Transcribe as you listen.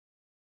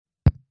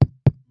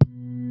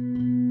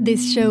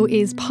This show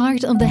is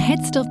part of the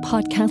Head Stuff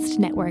Podcast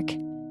Network.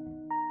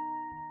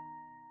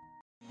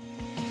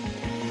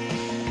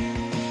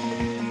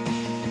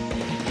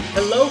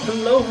 Hello.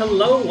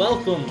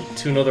 Welcome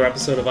to another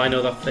episode of I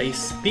Know That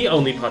Face, the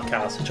only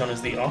podcast which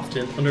honours the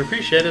often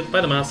underappreciated by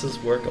the masses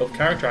work of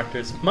character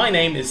actors. My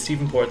name is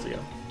Stephen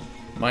Porzio.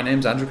 My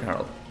name's Andrew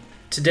Carroll.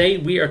 Today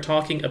we are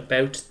talking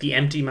about the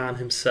empty man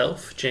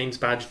himself, James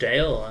Badge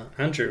Dale.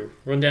 Andrew,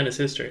 run down his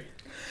history.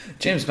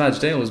 James Badge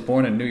Dale was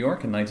born in New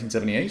York in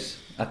 1978.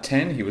 At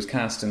 10, he was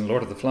cast in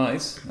Lord of the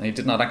Flies, and he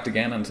did not act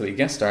again until he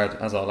guest starred,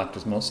 as all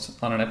actors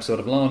must, on an episode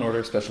of Law &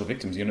 Order Special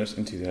Victims Unit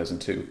in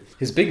 2002.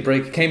 His big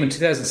break came in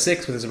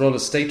 2006 with his role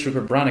as State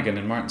Trooper Brannigan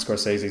in Martin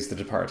Scorsese's The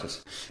Departed.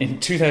 In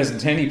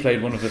 2010, he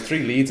played one of the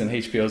three leads in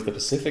HBO's The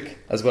Pacific,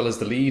 as well as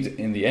the lead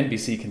in the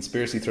NBC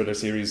conspiracy thriller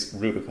series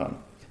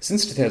Rubicon.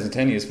 Since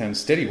 2010, he has found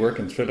steady work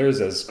in thrillers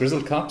as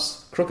grizzled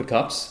cops, crooked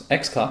cops,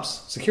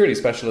 ex-cops, security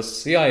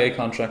specialists, CIA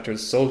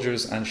contractors,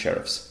 soldiers and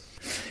sheriffs.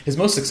 His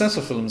most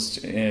successful films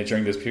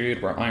during this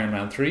period were Iron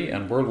Man 3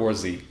 and World War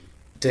Z.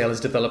 Dale has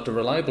developed a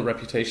reliable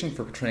reputation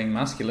for portraying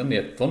masculine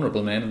yet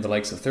vulnerable men in the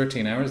likes of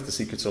 13 Hours, The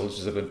Secret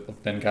Soldiers of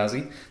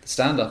Benghazi, The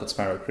Standoff at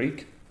Sparrow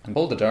Creek, and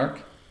Bold the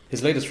Dark.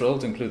 His latest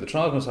roles include the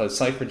traumatized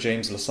cipher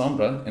James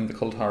Lasombra in the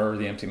cult horror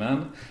The Empty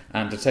Man,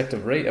 and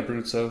Detective Ray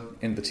Abruzzo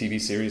in the TV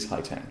series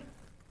Hightown.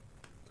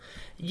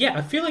 Yeah,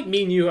 I feel like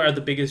me and you are the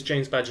biggest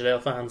James Badge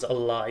Dale fans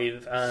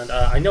alive, and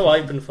I know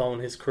I've been following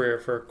his career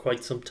for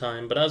quite some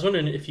time, but I was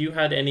wondering if you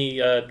had any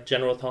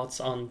general thoughts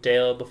on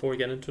Dale before we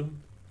get into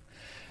him?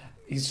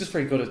 He's just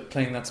very good at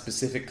playing that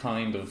specific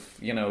kind of,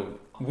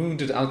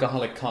 wounded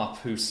alcoholic cop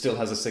who still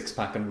has a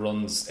six-pack and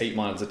runs 8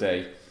 miles a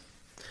day.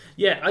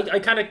 Yeah, I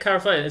kind of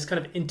clarify it as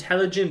kind of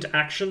intelligent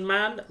action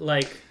man,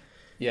 like...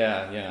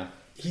 Yeah.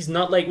 He's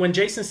not like when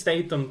Jason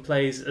Statham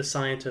plays a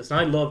scientist, and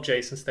I love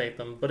Jason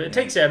Statham, but it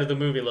takes it out of the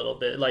movie a little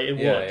bit, like it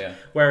would. Yeah.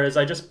 Whereas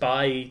I just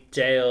buy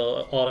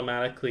Dale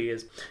automatically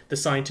as the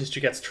scientist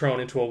who gets thrown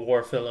into a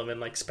war film in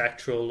like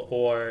Spectral,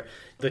 or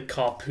the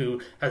cop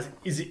who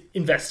is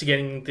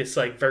investigating this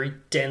like very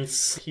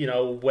dense,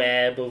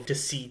 web of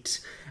deceit.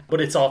 But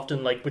it's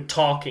often like with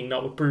talking,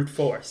 not with brute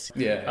force.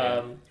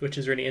 Yeah. Which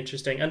is really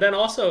interesting. And then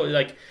also,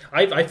 like,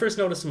 I first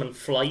noticed him in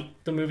Flight,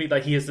 the movie.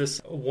 Like, he has this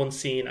one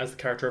scene as the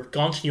character of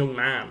Gaunt Young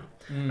Man.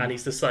 And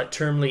he's this like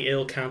terminally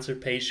ill cancer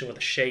patient with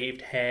a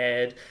shaved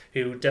head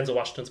who Denzel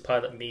Washington's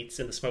pilot meets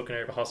in the smoking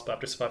area of a hospital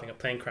after surviving a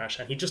plane crash.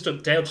 And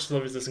Dale just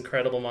delivers this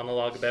incredible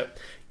monologue about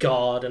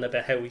God and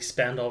about how we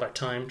spend all our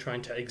time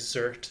trying to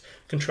exert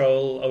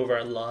control over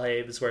our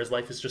lives, whereas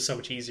life is just so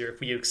much easier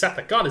if we accept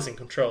that God is in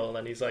control.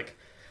 And he's like,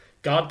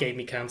 God gave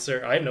me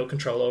cancer. I have no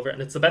control over it.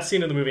 And it's the best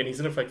scene in the movie. And he's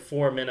in it for like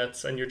 4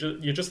 minutes. And you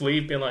just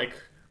leave being like,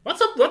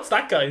 what's up? What's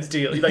that guy's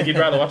deal? Like, you'd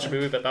rather watch a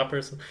movie about that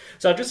person.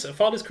 So I've just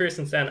followed his career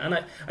since then.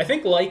 And I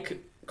think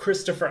like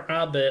Christopher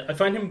Abbott, I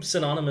find him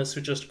synonymous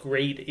with just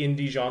great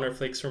indie genre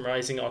flicks from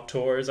rising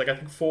auteurs. Like, I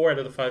think 4 out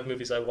of the 5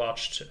 movies I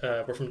watched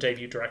were from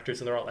debut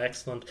directors, and they're all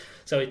excellent.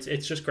 So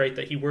it's just great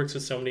that he works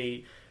with so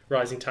many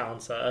rising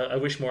talents. I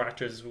wish more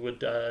actors would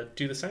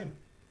do the same.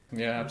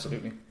 Yeah,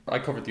 absolutely. I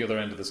covered the other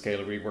end of the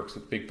scale where he works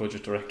with big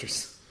budget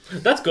directors.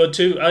 That's good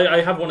too.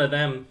 I have one of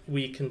them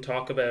we can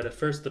talk about at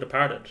first. The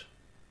Departed.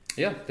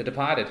 Yeah, The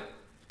Departed.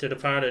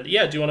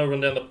 Yeah, do you want to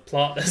run down the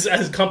plot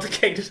as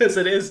complicated as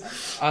it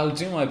is? I'll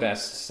do my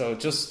best. So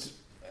just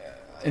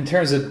in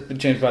terms of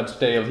James Badge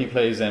Dale, he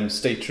plays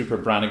State Trooper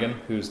Brannigan,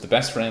 who's the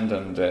best friend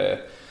and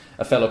a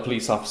fellow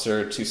police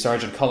officer to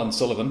Sergeant Colin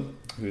Sullivan,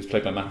 who's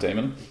played by Matt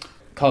Damon.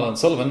 Colin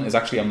Sullivan is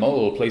actually a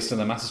mole placed in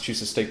the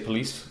Massachusetts State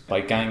Police by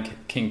gang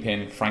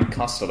kingpin Frank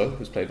Costello,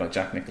 who's played by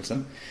Jack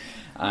Nicholson.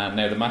 And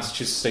now the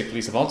Massachusetts State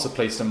Police have also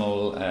placed a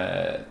mole,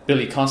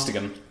 Billy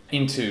Costigan,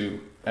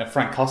 into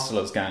Frank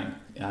Costello's gang,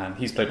 and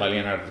he's played by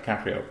Leonardo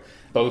DiCaprio.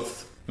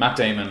 Both Matt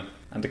Damon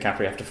and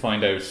DiCaprio have to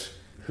find out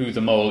who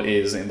the mole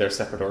is in their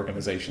separate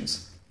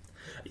organisations.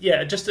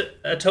 Yeah, just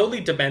a totally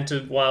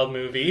demented, wild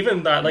movie.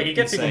 Even that, like, it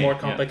gets even more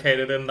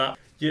complicated in that.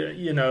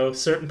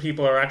 Certain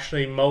people are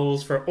actually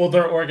moles for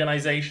other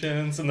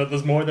organizations, and that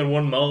there's more than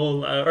one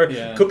mole,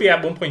 could be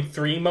at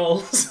 1.3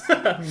 moles.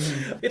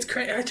 It's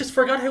crazy. I just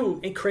forgot how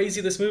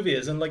crazy this movie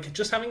is, and like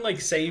just having like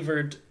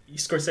savored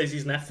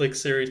Scorsese's Netflix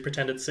series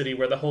Pretended City,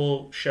 where the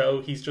whole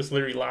show he's just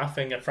literally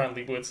laughing at Fran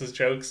Leibowitz'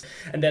 jokes,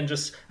 and then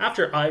just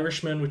after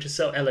Irishman, which is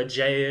so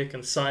elegiac,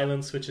 and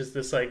Silence, which is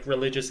this like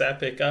religious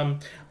epic.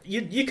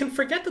 You can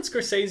forget that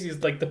Scorsese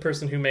is like the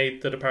person who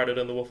made The Departed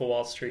and The Wolf of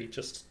Wall Street,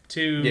 just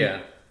two.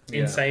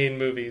 Insane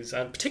movies,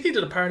 and particularly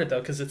The Departed though,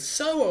 because it's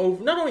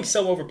not only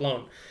so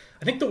overblown.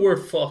 I think the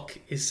word fuck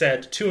is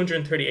said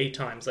 238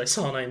 times I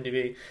saw on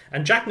IMDb,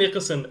 and Jack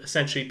Nicholson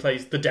essentially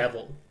plays the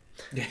devil.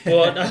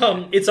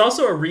 But it's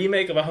also a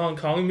remake of a Hong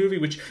Kong movie,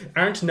 which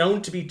aren't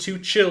known to be too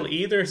chill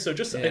either. So I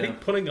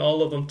think putting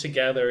all of them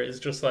together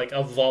is just like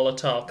a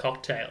volatile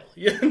cocktail.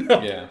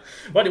 Yeah.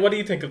 What do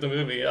you think of the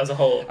movie as a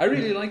whole? I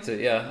really liked it.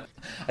 Yeah,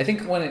 I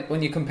think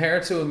when you compare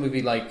it to a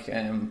movie like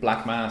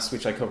Black Mass,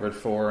 which I covered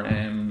for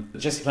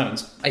Jesse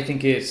Plemons, I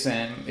think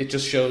it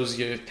just shows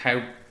you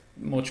how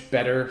much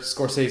better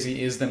Scorsese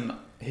is than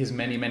his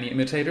many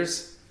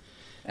imitators.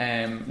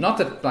 Not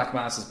that Black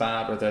Mass is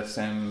bad or that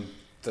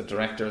the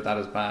director that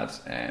is bad,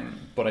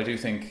 but I do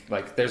think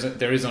like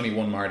there is only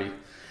one Marty,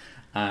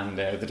 and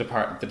the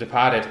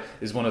Departed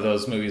is one of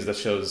those movies that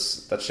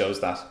shows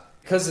that.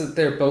 Because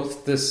they're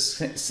both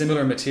this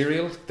similar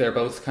material, they're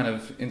both kind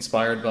of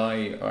inspired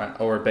by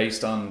or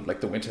based on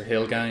like the Winter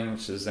Hill Gang,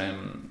 which is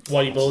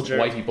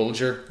Whitey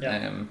Bulger,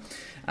 yeah.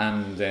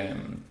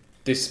 And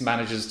this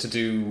manages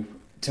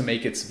to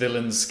make its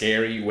villains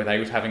scary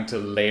without having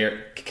to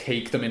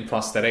cake them in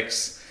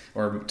prosthetics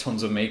or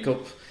tons of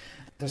makeup.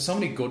 There's so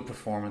many good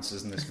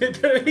performances in this movie.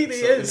 There really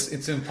is.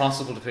 It's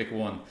impossible to pick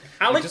one.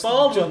 Alec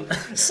Baldwin,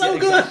 so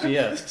good. Exactly,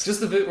 yeah. It's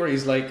just the bit where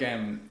he's like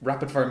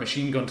rapid fire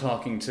machine gun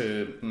talking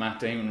to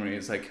Matt Damon, where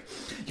he's like,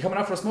 "You coming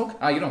out for a smoke?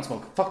 You don't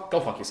smoke. Go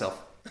fuck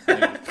yourself."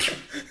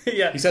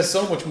 Yeah. He says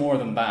so much more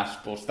than that,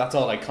 but that's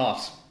all I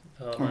caught.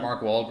 Or Man.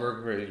 Mark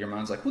Wahlberg, where your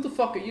man's like, "Who the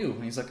fuck are you?"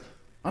 And he's like,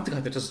 "I'm the guy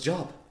that does the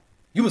job.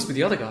 You must be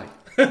the other guy."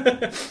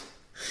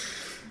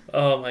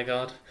 Oh my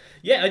god.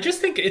 Yeah, I just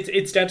think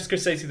it's down to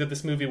Scorsese that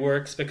this movie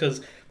works,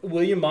 because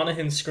William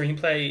Monahan's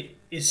screenplay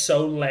is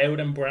so loud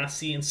and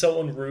brassy and so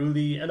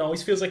unruly, and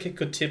always feels like it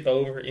could tip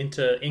over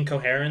into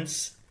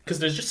incoherence, because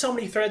there's just so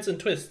many threads and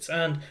twists.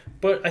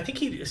 But I think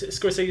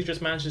Scorsese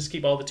just manages to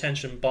keep all the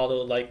tension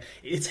bottled. Like,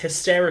 it's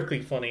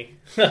hysterically funny,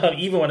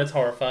 even when it's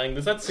horrifying.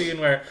 There's that scene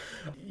where,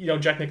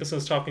 Jack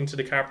Nicholson's talking to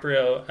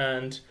DiCaprio,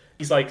 and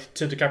he's like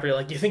to DiCaprio,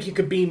 like, "You think you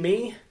could be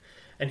me?"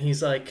 And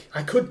he's like,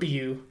 "I could be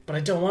you, but I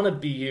don't want to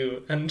be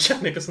you." And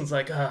Jack Nicholson's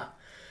like,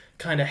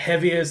 kind of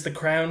heavy as the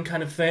crown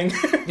kind of thing.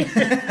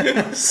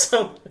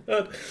 So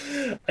good.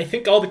 I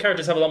think all the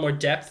characters have a lot more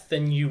depth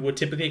than you would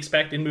typically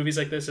expect in movies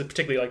like this,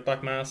 particularly like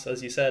Black Mass,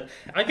 as you said.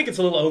 I think it's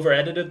a little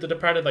over-edited, The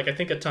Departed. Like, I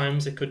think at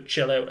times it could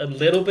chill out a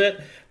little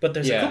bit, but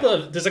there's a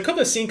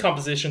couple of scene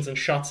compositions and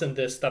shots in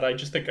this that I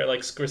just think are like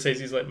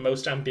Scorsese's like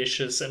most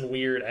ambitious and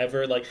weird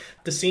ever. Like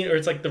the scene where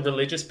it's like the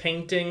religious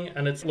painting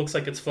and it looks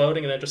like it's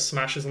floating and it just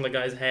smashes on the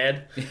guy's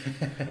head.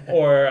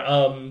 Or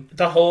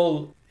the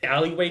whole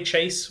alleyway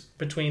chase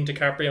between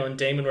DiCaprio and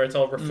Damon, where it's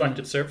all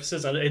reflective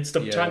surfaces, and it's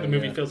the time the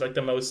movie feels like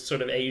the most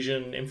sort of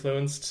Asian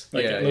influenced.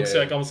 Like it looks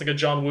like almost like a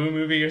John Woo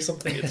movie or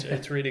something.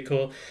 It's really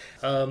cool.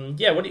 What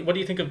do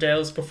you think of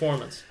Dale's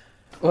performance?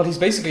 Well, he's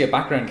basically a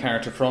background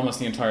character for almost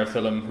the entire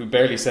film, who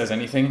barely says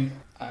anything.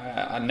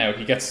 And now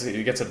he gets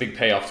a big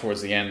payoff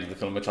towards the end of the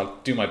film, which I'll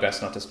do my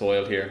best not to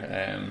spoil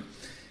here.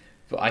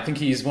 But I think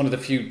he's one of the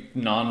few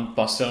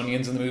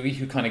non-Bostonians in the movie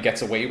who kind of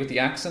gets away with the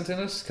accent in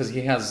it, because he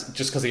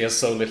has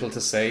so little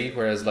to say,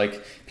 whereas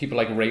like people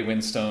like Ray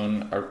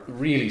Winstone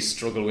really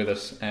struggle with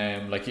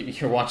it. Like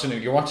you're watching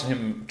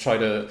him try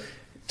to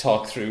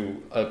talk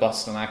through a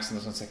Boston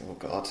accent, and it's like, oh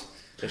god,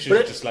 they should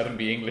have just let him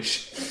be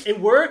English. It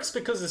works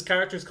because his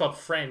character's called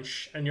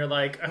French, and you're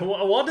like,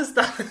 what is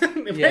that?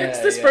 Where's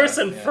this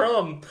person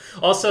from?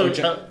 Also,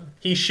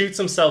 he shoots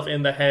himself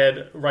in the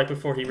head right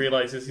before he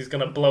realizes he's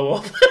going to blow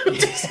up.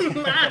 He's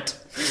mad.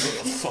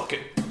 Fuck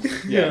it.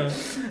 Yeah.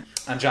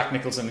 And Jack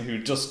Nicholson,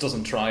 who just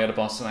doesn't try at a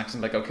Boston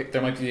accent. Like, okay,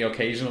 there might be the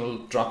occasional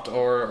dropped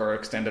or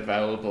extended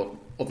vowel, but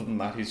other than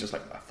that, he's just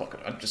like, fuck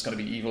it, I'm just going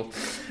to be evil.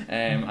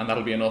 And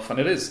that'll be enough. And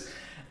it is.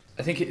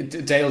 I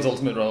think Dale's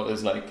ultimate role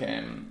is like...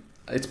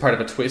 it's part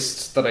of a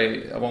twist that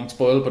I won't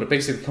spoil, but it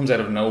basically comes out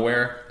of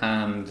nowhere,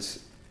 and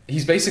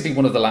he's basically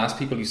one of the last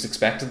people you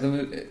suspect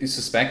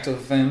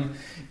of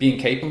being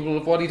capable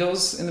of what he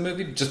does in the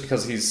movie, just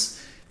because he's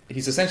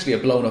essentially a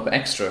blown up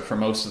extra for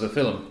most of the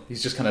film.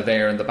 He's just kind of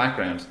there in the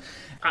background.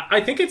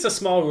 I think it's a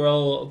small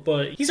role,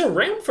 but he's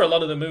around for a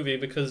lot of the movie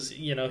because,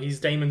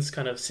 he's Damon's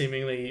kind of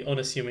seemingly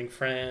unassuming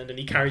friend, and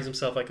he carries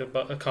himself like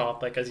a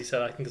cop. Like, as you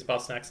said, I think his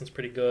Boston accent's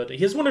pretty good. He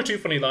has one or two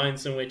funny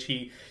lines in which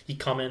he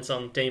comments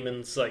on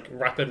Damon's like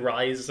rapid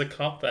rise as a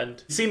cop,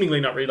 and seemingly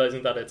not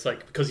realizing that it's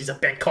like because he's a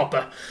bent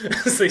copper,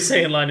 as they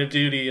say in Line of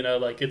Duty,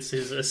 like it's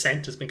his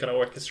ascent has been kind of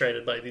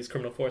orchestrated by these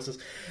criminal forces.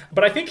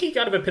 But I think he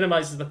kind of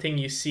epitomizes the thing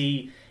you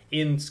see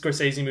in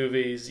Scorsese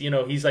movies.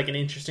 He's like an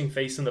interesting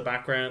face in the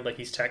background, like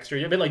he's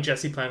textured, a bit like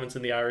Jesse Plemons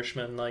in The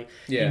Irishman. Like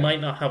he might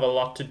not have a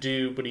lot to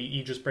do, but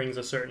he just brings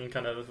a certain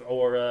kind of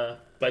aura.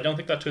 But I don't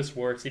think that twist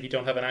works if you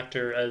don't have an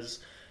actor as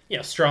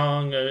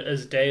strong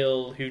as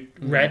Dale, who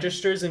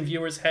registers in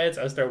viewers' heads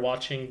as they're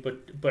watching,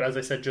 but as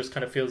I said, just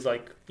kind of feels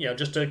like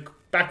just a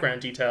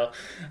background detail.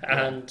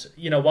 And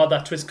while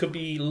that twist could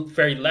be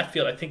very left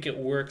field, I think it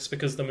works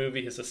because the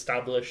movie has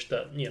established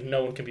that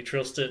no one can be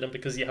trusted, and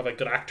because you have a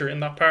good actor in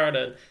that part.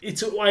 And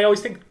I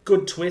always think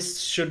good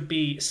twists should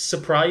be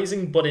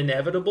surprising but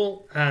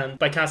inevitable, and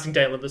by casting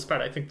Dale in this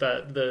part, I think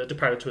that the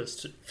Departed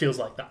twist feels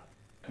like that.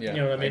 Yeah, you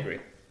know what I mean? agree.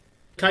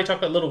 Can I talk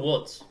about Little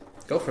Woods?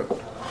 Go for it.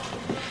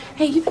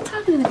 Hey, you been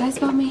talking to the guys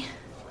about me?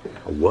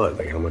 What?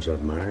 Like how much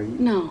I've married?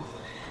 No.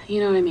 You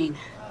know what I mean.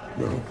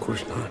 No, of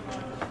course not.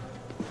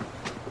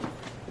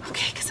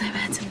 Okay, because I've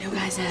had some new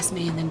guys ask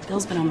me, and then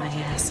Bill's been on my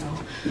ass, so...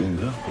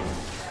 Bill?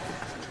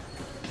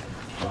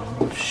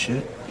 Oh,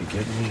 shit. You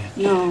getting me?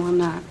 No, I'm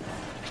not.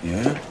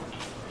 Yeah?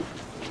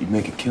 You'd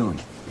make a killing.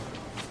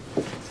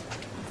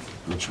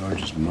 No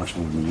charges much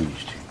more than you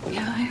used to.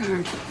 Yeah, I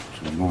heard.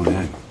 So go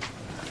ahead.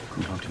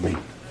 Come talk to me.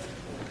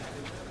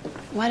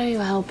 Why don't you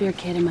help your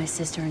kid and my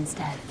sister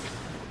instead?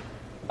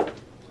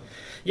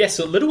 Yes,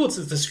 so Littlewoods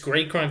is this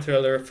great crime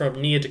thriller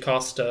from Nia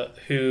DaCosta,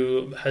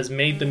 who has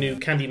made the new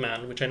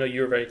Candyman, which I know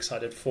you're very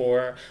excited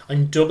for.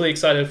 I'm doubly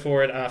excited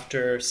for it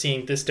after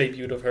seeing this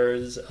debut of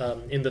hers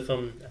in the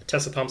film.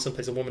 Tessa Thompson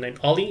plays a woman named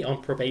Ollie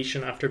on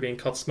probation after being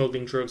caught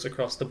smuggling drugs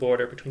across the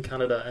border between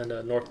Canada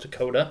and North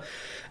Dakota.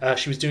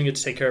 She was doing it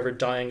to take care of her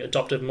dying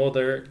adoptive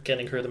mother,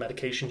 getting her the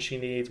medication she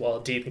needs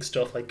while dealing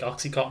stuff like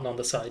Oxycontin on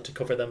the side to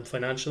cover them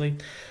financially.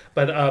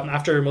 But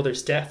after her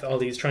mother's death,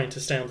 Ollie's trying to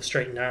stay on the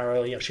straight and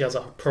narrow. You know, she has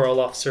a parole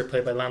officer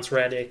played by Lance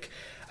Reddick.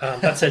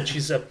 That said,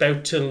 she's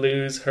about to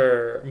lose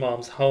her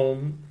mom's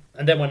home.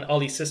 And then when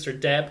Ollie's sister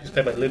Deb, who's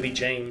played by Lily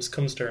James,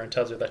 comes to her and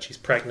tells her that she's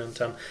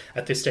pregnant,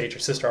 at this stage her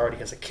sister already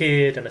has a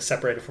kid and is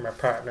separated from her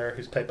partner,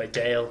 who's played by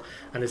Dale,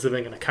 and is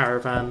living in a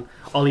caravan.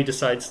 Ollie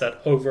decides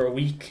that over a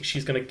week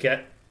she's going to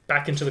get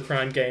back into the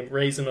crime game,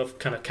 raise enough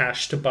kind of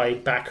cash to buy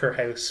back her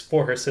house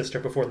for her sister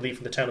before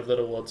leaving the town of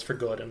Littlewoods for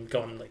good and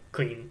going like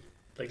clean,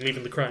 like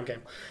leaving the crime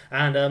game.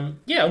 And on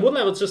one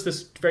level it's just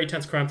this very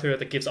tense crime thriller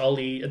that gives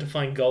Ollie a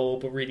defined goal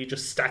but really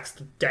just stacks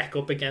the deck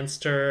up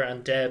against her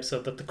and Deb,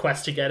 so that the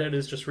quest to get it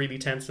is just really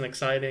tense and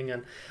exciting.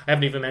 And I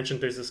haven't even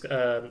mentioned there's this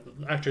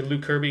actor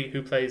Luke Kirby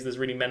who plays this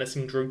really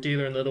menacing drug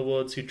dealer in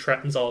Littlewoods who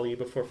threatens Ollie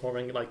before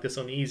forming like this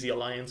uneasy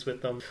alliance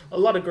with them. A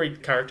lot of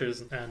great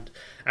characters and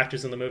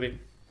actors in the movie.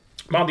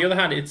 But on the other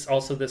hand, it's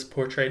also this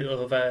portrait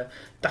of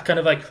that kind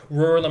of like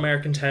rural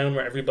American town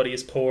where everybody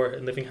is poor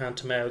and living hand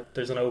to mouth.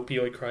 There's an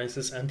opioid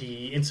crisis and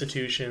the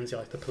institutions,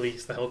 like the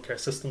police, the healthcare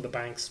system, the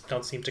banks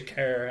don't seem to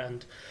care.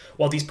 And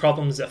while these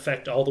problems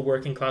affect all the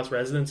working class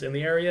residents in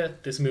the area,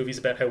 this movie's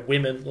about how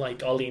women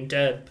like Ollie and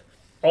Deb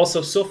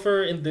also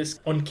suffer in this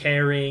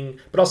uncaring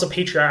but also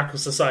patriarchal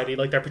society.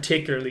 Like they're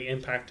particularly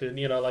impacted,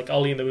 you know, like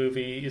Ollie in the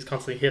movie is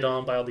constantly hit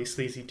on by all these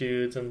sleazy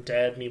dudes, and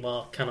Deb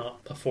meanwhile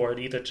cannot afford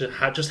either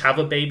to just have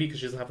a baby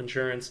because she doesn't have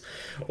insurance,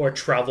 or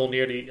travel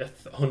nearly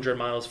 100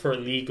 miles for a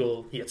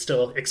legal yet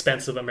still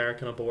expensive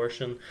American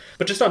abortion.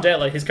 But just on Deb,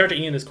 like his character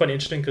Ian is quite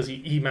interesting because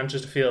he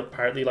manages to feel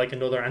partly like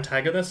another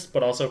antagonist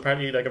but also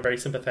partly like a very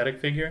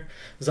sympathetic figure,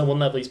 because on one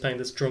level he's playing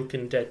this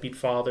drunken deadbeat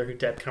father who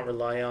Deb can't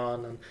rely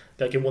on, and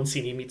like in one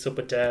scene he meets up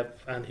with Deb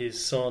and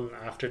his son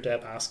after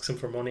Deb asks him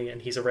for money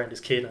and he's around his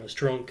kid and is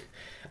drunk.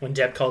 When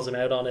Deb calls him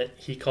out on it,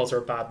 he calls her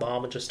a bad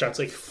mom and just starts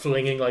like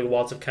flinging like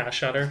wads of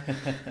cash at her.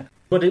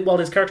 But while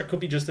his character could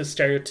be just this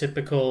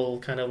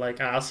stereotypical kind of like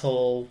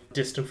asshole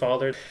distant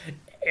father,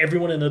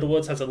 everyone in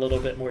Littlewoods has a little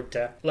bit more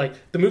depth. Like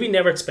the movie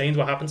never explains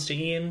what happens to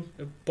Ian,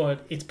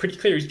 but it's pretty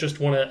clear he's just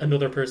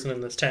another person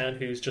in this town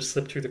who's just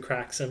slipped through the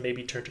cracks and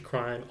maybe turned to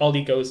crime.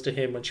 Ollie goes to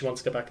him when she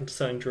wants to get back into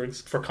selling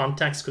drugs for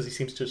context because he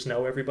seems to just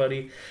know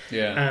everybody.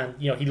 Yeah. And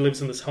you know, he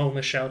lives in this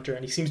homeless shelter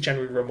and he seems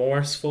generally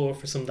remorseful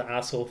for some of the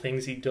asshole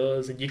things he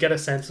does, and you get a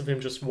sense of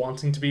him just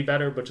wanting to be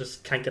better but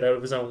just can't get out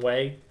of his own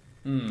way.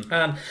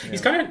 And he's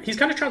kind of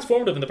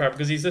transformative in the part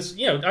because he's this,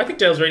 you know, I think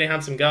Dale's a really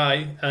handsome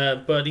guy,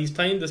 but he's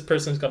playing this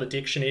person who's got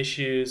addiction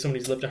issues,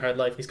 somebody who's lived a hard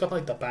life. He's got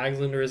like the bags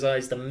under his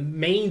eyes, the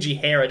mangy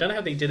hair. I don't know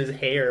how they did his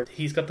hair.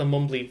 He's got the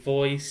mumbly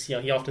voice. You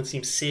know, he often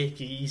seems sick.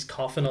 He's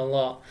coughing a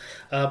lot,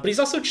 but he's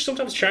also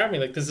sometimes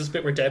charming. Like there's this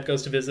bit where Deb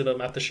goes to visit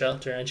him at the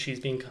shelter and she's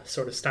being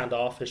sort of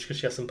standoffish because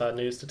she has some bad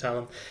news to tell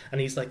him,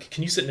 and he's like,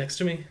 "Can you sit next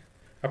to me?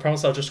 I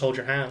promise I'll just hold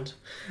your hand."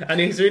 And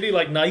he's really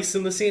like nice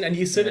in the scene, and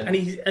you sit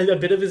and a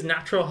bit of his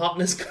natural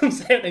hotness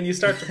comes out, and you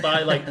start to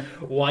buy like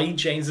why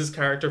James's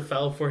character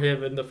fell for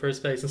him in the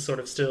first place and sort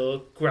of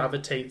still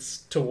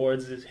gravitates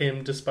towards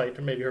him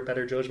despite maybe her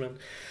better judgment.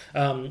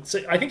 So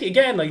I think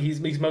again, like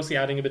he's mostly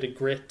adding a bit of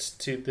grit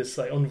to this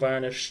like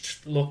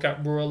unvarnished look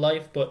at rural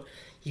life, but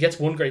he gets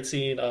one great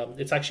scene.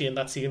 It's actually in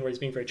that scene where he's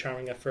being very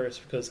charming at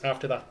first, because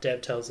after that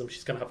Deb tells him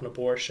she's going to have an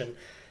abortion.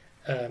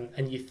 And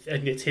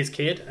it's his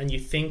kid, and you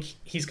think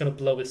he's going to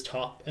blow his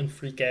top and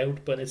freak out,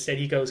 but instead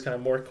he goes kind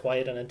of more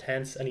quiet and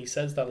intense, and he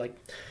says that like,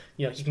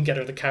 you know, he can get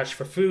her the cash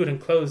for food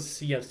and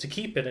clothes, you know, to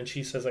keep it, and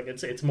she says like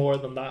it's more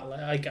than that.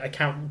 Like I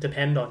can't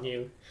depend on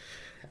you.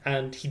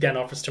 And he then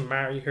offers to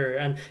marry her,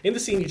 and in the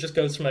scene he just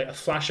goes from like a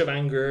flash of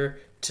anger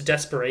to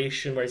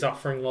desperation, where he's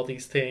offering all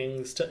these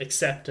things, to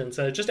acceptance,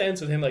 and it just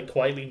ends with him like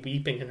quietly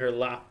weeping in her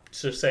lap,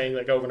 just saying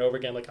like over and over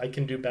again like, "I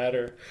can do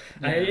better."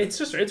 Yeah. And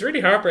it's really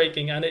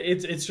heartbreaking, and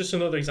it's just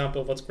another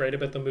example of what's great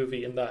about the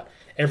movie, in that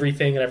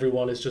everything and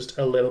everyone is just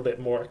a little bit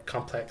more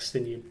complex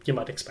than you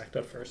might expect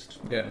at first.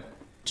 Yeah.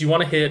 Do you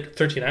want to hit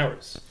 13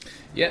 Hours?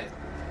 Yeah.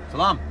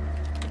 Salam.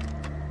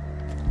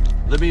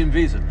 Libyan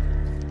visa.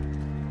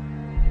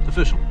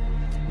 Official.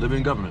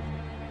 Libyan government.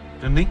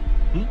 Fimni?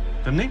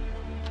 Fimni?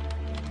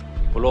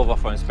 Pull over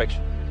for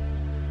inspection.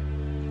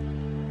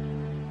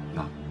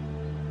 No.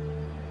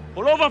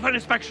 Pull over for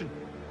inspection.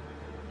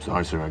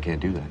 Sorry, sir, I can't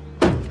do that.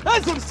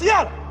 لازم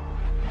السيارة.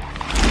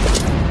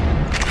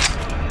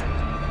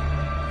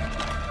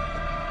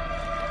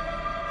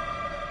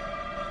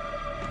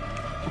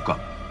 Look up.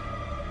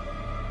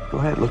 Go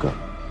ahead, look up.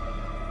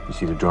 You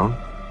see the drone?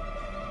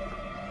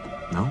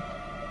 No?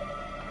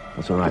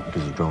 That's all right,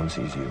 because the drone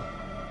sees you.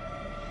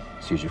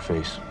 Sees your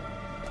face.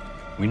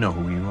 We know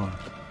who you are.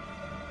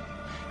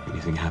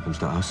 Anything happens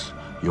to us,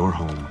 your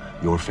home,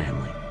 your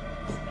family,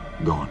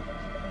 gone.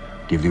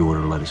 Give the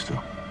order to let us through.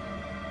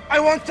 I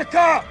want the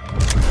car!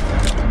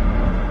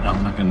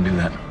 I'm not gonna do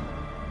that.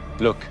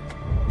 Look,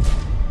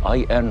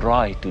 I earned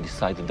right to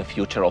decide the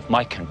future of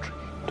my country.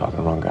 Talking to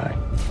the wrong guy.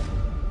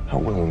 How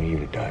willing are you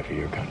to die for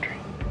your country?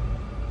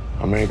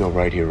 I'm ready to go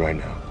right here, right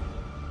now.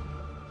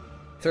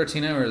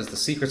 13 Hours, The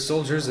Secret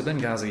Soldiers of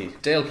Benghazi.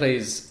 Dale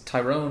plays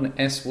Tyrone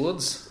S.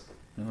 Woods,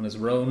 known as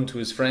Roan to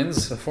his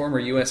friends, a former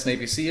US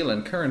Navy SEAL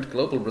and current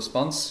Global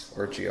Response,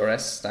 or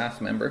GRS,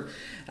 staff member,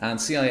 and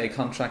CIA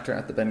contractor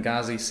at the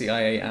Benghazi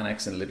CIA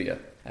annex in Libya.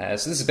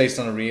 So this is based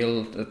on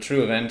a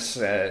true event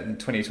in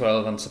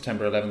 2012 on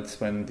September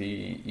 11th when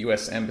the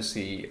US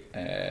Embassy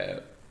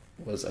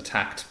was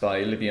attacked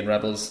by Libyan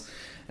rebels,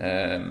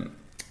 and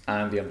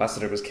the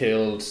ambassador was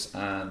killed,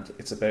 and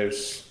it's about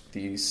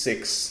the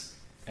 6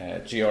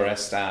 GRS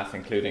staff,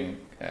 including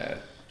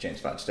James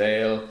Badge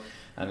Dale,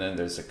 and then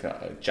there's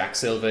Jack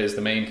Silva is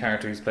the main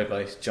character. He's played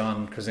by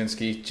John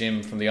Krasinski,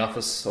 Jim from The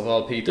Office of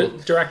all people,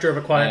 the director of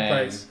A Quiet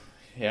Place.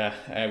 Yeah,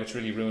 which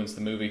really ruins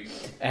the movie.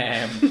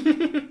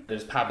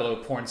 There's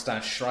Pablo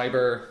Pornstache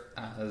Schreiber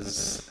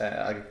as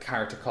a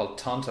character called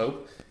Tonto,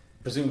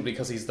 presumably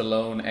because he's the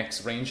lone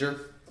ex-ranger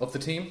of the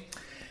team,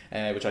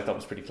 which I thought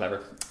was pretty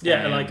clever.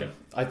 Yeah, I like it.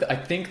 I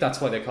think that's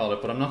why they call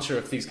it, but I'm not sure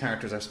if these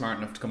characters are smart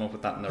enough to come up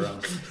with that on their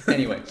own.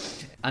 Anyway,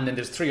 and then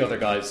there's 3 other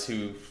guys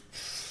who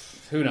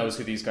knows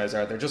who these guys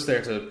are. They're just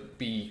there to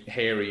be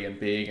hairy and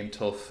big and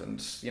tough, and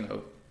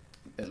it'll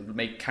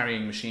make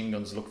carrying machine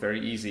guns look very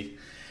easy.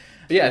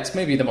 But yeah, it's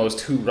maybe the most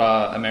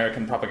hoorah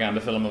American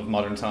propaganda film of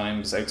modern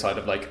times, outside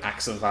of like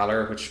Acts of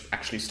Valor, which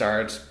actually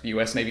starred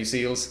US Navy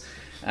SEALs.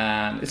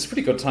 And it's a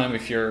pretty good time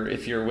if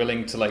you're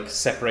willing to like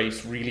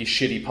separate really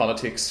shitty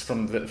politics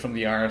from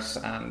the art,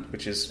 and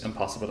which is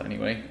impossible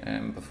anyway.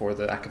 Before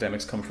the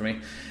academics come for me,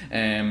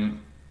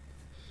 and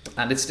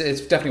it's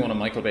definitely one of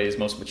Michael Bay's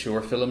most mature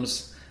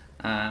films.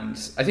 And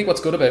I think what's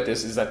good about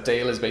this is that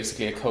Dale is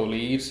basically a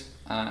co-lead,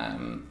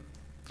 and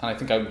I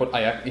think I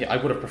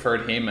would have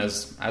preferred him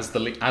as the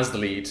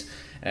lead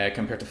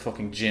compared to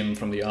fucking Jim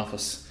from The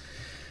Office.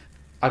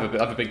 I have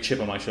a big chip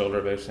on my shoulder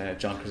about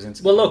John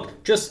Krasinski. Well, look,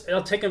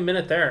 I'll take a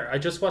minute there. I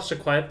just watched A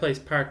Quiet Place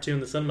Part 2 in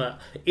the cinema.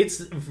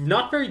 It's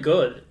not very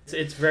good.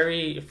 It's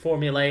very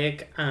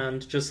formulaic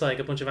and just like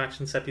a bunch of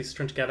action set pieces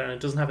strung together, and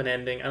it doesn't have an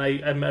ending. And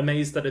I'm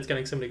amazed that it's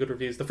getting so many good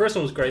reviews. The first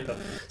one was great, though.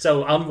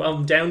 So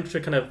I'm down to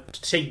kind of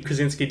take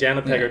Krasinski down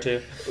a peg or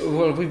two.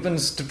 Well, we've been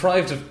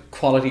deprived of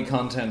quality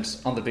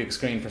content on the big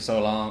screen for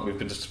so long. We've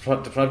been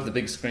deprived of the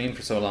big screen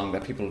for so long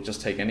that people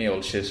just take any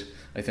old shit,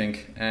 I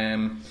think.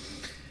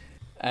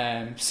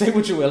 Say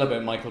what you will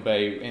about Michael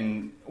Bay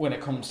when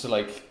it comes to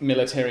like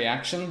military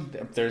action.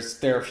 There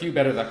are a few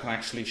better that can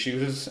actually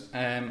shoot it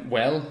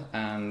well,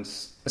 and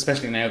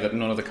especially now that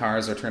none of the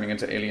cars are turning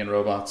into alien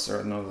robots,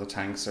 or none of the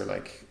tanks are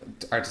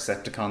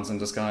Decepticons in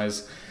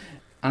disguise.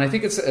 And I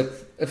think it's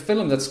a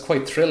film that's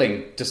quite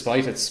thrilling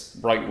despite its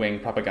right-wing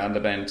propaganda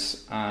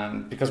bent,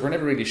 and because we're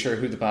never really sure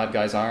who the bad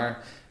guys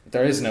are.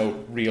 There is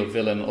no real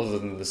villain other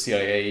than the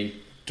CIA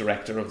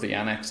director of the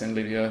annex in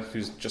Libya,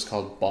 who's just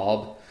called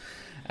Bob.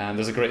 And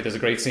there's a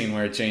great scene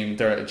where James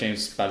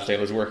Badge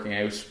Dale is working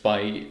out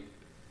by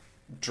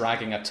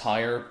dragging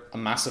a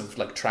massive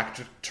like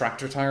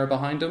tractor tire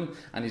behind him,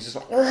 and he's just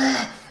like,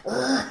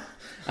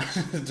 and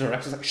the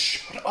director's like,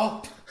 shut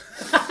up.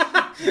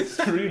 It's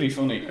really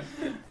funny.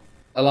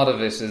 A lot of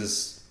this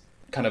is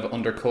kind of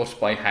undercut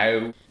by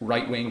how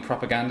right-wing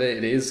propaganda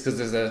it is, because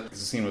there's a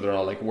scene where they're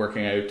all like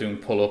working out, doing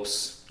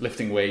pull-ups,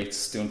 lifting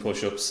weights, doing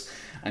push-ups,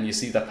 and you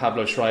see that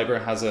Pablo Schreiber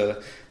has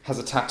a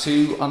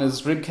tattoo on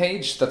his rib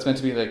cage that's meant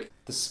to be like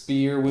the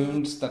spear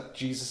wound that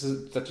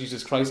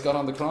Jesus Christ got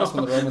on the cross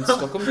when the Romans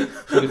stuck him,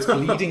 but it's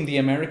bleeding the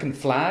American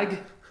flag.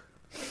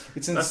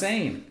 It's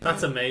insane.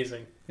 That's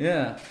amazing.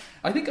 Yeah,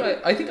 I think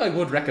I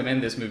would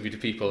recommend this movie to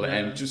people,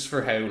 and just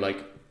for how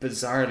like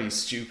bizarrely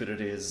stupid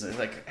it is.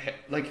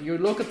 Like you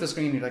look at the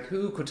screen, you're like,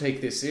 who could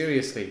take this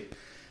seriously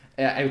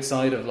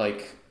outside of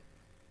like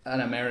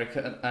an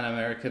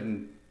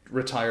American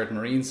retired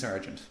Marine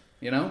sergeant,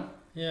 you know?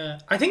 Yeah,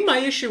 I think my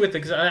issue with it,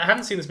 because I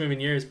haven't seen this movie in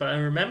years, but I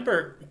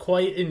remember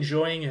quite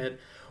enjoying it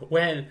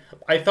when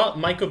I thought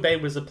Michael Bay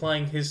was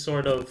applying his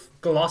sort of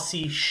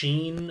glossy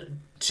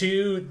sheen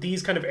to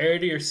these kind of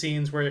earlier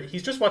scenes where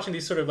he's just watching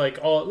these sort of like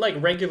all like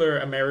regular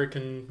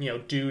American,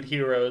 dude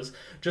heroes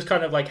just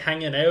kind of like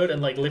hanging out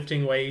and like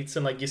lifting weights,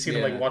 and like you see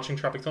them like watching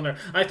Tropic Thunder.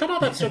 I thought all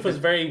that stuff was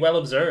very well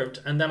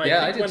observed, and then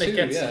I think when it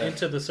gets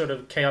into the sort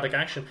of chaotic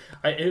action,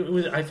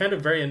 I found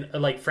it very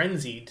like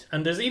frenzied.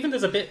 And there's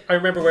a bit I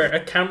remember where a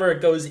camera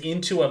goes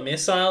into a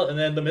missile and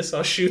then the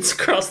missile shoots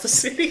across the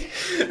city.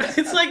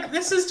 It's like,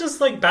 this is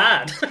just like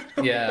bad.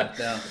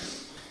 Yeah.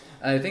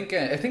 I think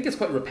it's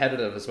quite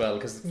repetitive as well,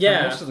 because for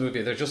most of the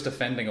movie they're just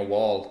defending a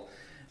wall,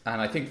 and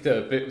I think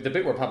the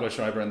bit where Pablo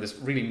Schreiber and this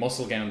really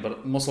muscle-bound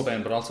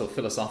but also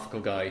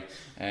philosophical guy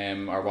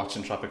are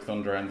watching Tropic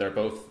Thunder, and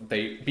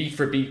they beat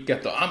for beat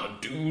get the "I'm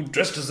a dude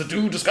dressed as a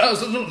dude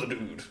disguised as another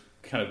dude"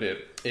 kind of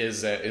bit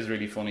is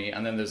really funny.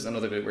 And then there's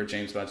another bit where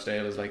James Badge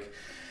Dale is like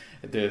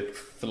the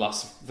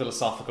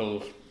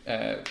philosophical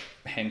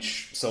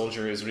hench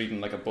soldier is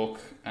reading like a book,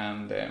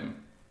 and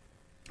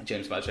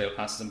James Badge Dale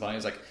passes him by.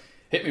 He's like,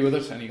 hit me with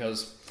it, and he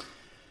goes,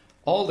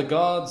 all the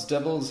gods,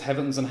 devils,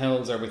 heavens and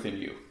hells are within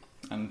you.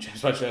 And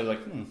James Badge Dale is like,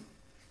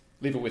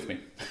 leave it with me.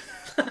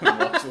 And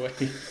walks away.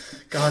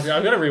 God,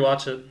 I'm gonna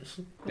rewatch it.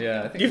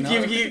 Yeah, I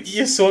think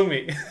you swung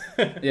me.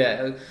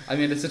 Yeah, I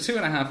mean, it's a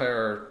 2.5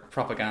 hour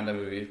propaganda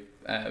movie.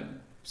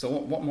 So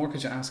what more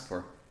could you ask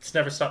for? It's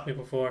never stopped me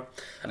before.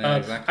 Yeah,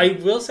 exactly. I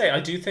will say,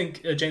 I do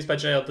think James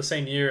Badge Dale, the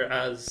same year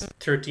as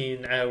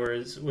 13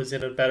 Hours, was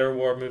in a better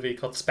war movie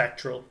called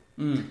Spectral.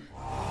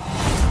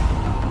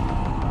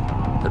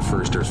 At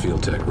first, our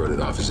field tech wrote it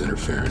off as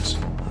interference.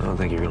 I don't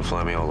think you're gonna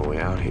fly me all the way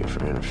out here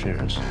for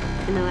interference.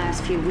 In the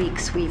last few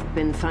weeks, we've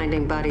been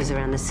finding bodies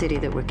around the city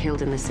that were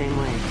killed in the same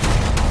way.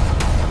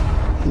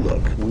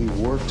 Look, we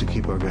work to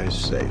keep our guys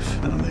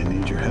safe, and they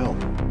need your help.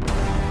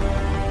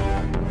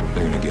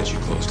 They're gonna get you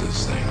close to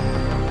this thing.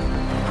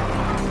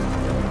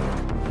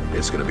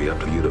 It's gonna be up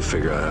to you to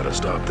figure out how to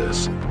stop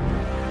this.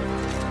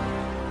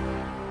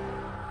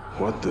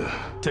 What the?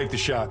 Take the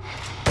shot.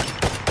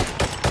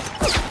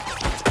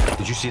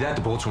 Did you see that?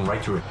 The bullets went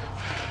right through it.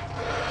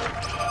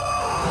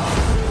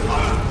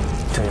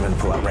 Tell your men to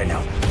pull out right now.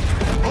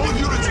 All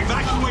units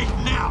evacuate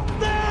now!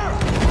 There!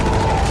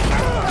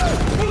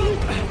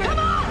 Come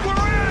on!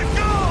 We're in!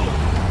 Go!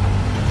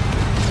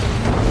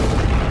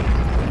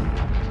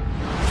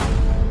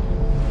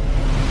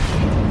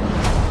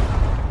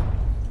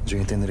 Is there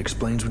anything that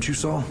explains what you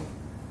saw?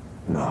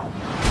 No.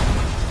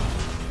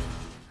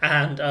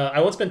 And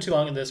I won't spend too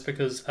long on this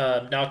because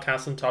Niall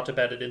Casson talked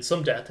about it in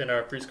some depth in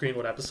our Bruce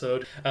Greenwood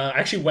episode. I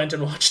actually went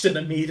and watched it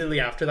immediately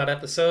after that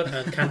episode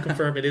and can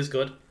confirm it is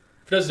good.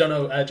 For those who don't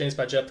know, James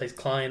Badge Dale plays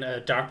Klein,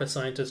 a DARPA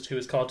scientist who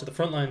is called to the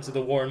front lines of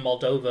the war in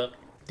Moldova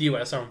the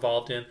US are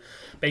involved in.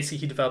 Basically,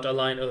 he developed a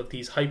line of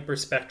these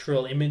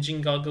hyperspectral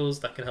imaging goggles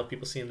that can help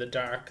people see in the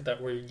dark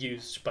that were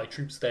used by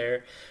troops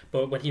there.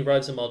 But when he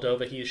arrives in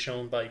Moldova, he is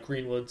shown by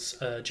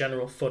Greenwood's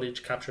general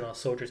footage captured on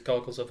soldiers'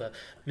 goggles of a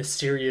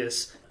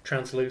mysterious,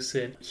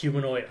 translucent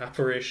humanoid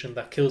apparition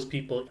that kills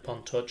people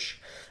upon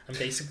touch. And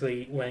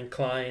basically, when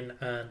Klein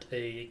and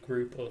a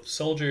group of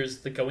soldiers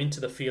that go into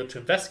the field to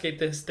investigate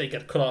this, they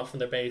get cut off from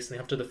their base and they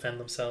have to defend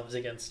themselves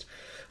against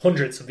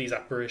hundreds of these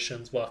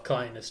apparitions while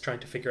Klein is trying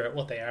to figure out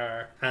what they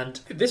are. And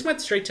this went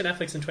straight to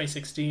Netflix in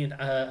 2016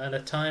 at a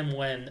time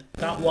when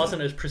that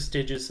wasn't as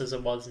prestigious as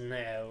it was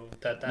now.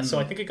 So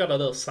I think it got a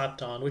little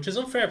slapped on, which is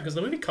unfair because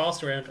the movie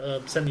cost around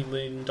 $70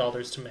 million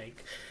to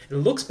make. It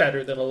looks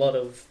better than a lot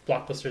of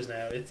blockbusters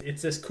now.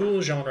 It's this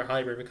cool genre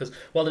hybrid because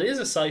while it is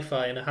a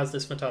sci-fi and it has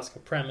this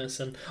fantastical premise,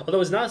 and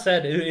although it's not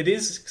said, it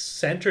is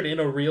centered in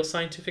a real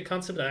scientific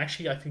concept and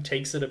actually I think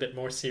takes it a bit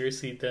more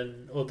seriously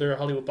than other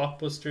Hollywood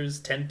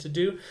blockbusters tend to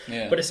do.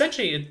 Yeah. But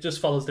essentially it just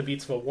follows the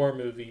beats of a war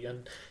movie,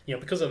 and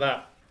because of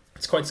that,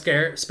 it's quite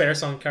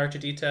sparse on character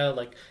detail.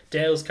 Like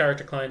Dale's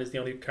character Klein is the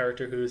only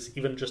character who's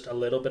even just a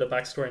little bit of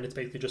backstory, and it's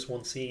basically just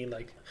one scene.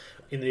 Like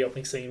in the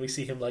opening scene, we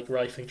see him like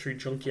rifling through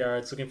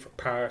junkyards looking for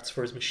parts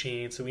for his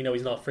machine, so we know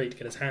he's not afraid to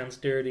get his hands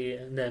dirty.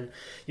 And then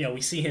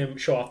we see him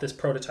show off this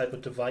prototype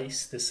of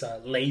device, this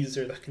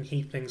laser that can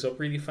heat things up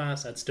really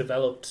fast. That's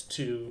developed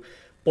to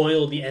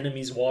boil the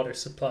enemy's water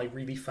supply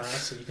really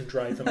fast so you can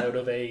drive them out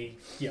of a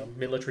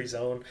military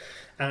zone.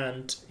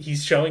 And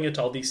he's showing it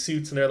to all these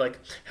suits and they're like,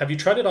 have you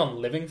tried it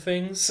on living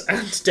things?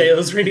 And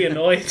Dale's really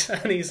annoyed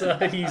and he's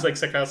like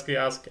sarcastically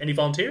asked, any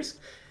volunteers?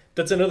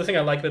 That's another thing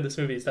I like about this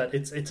movie, is that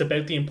it's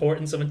about the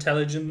importance of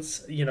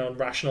intelligence, and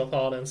rational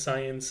thought and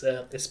science,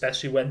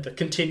 especially when the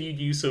continued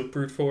use of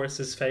brute force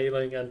is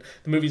failing. And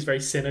the movie's very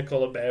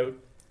cynical about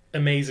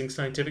amazing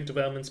scientific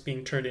developments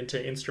being turned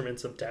into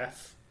instruments of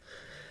death.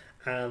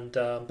 And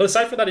but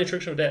aside from that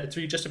introduction of death, it's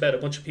really just about a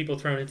bunch of people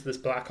thrown into this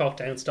Black Hawk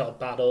Down style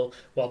battle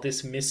while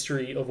this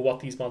mystery of what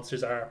these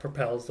monsters are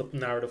propels the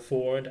narrative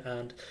forward.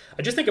 And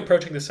I just think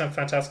approaching this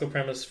fantastical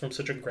premise from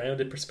such a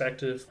grounded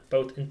perspective,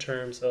 both in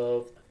terms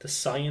of the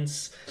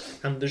science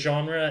and the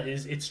genre,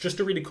 it's just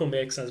a really cool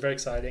mix and it's very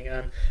exciting.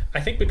 And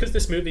I think because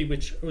this movie,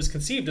 which was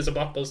conceived as a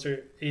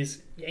blockbuster,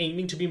 is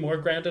aiming to be more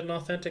grounded and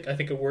authentic, I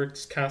think it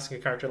works casting a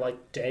character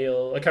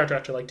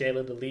actor like Dale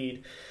in the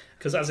lead.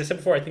 Because as I said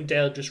before, I think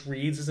Dale just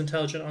reads as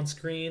intelligent on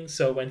screen.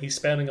 So when he's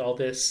spouting all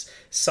this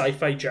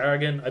sci-fi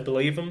jargon, I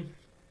believe him.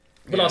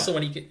 But also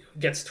when he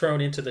gets thrown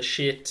into the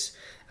shit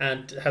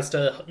and has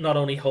to not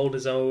only hold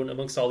his own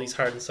amongst all these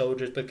hardened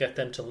soldiers, but get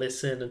them to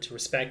listen and to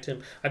respect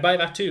him. I buy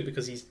that too,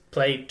 because he's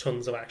played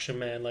tons of action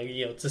men. Like,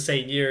 it's the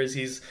same year as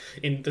he's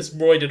in this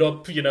roided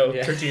up,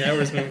 13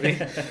 Hours movie.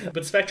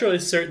 But Spectral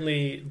is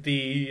certainly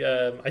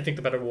I think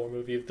the better war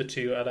movie of the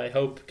two. And I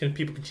hope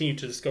people continue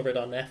to discover it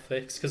on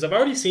Netflix. Because I've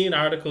already seen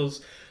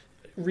articles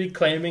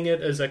reclaiming it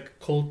as a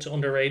cult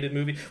underrated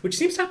movie, which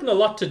seems to happen a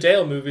lot to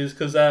Dale movies,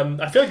 because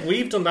I feel like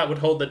we've done that with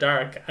Hold the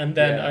Dark, and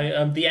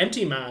then The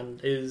Empty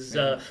Man is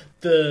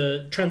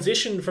the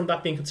transition from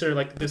that being considered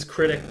like this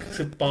critic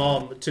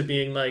bomb to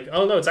being like,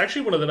 oh no, it's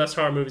actually one of the best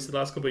horror movies of the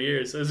last couple of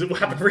years. It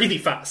happened really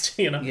fast.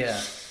 Do you want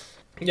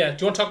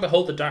to talk about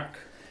Hold the Dark?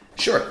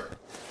 Sure.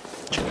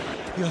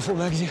 You got full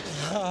magazine?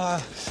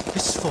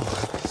 It's full.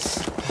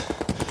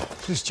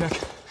 Please check.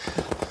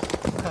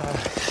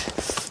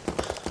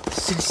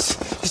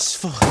 It's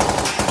full.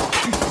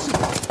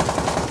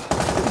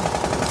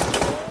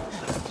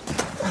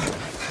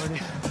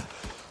 Barney,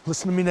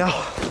 listen to me now.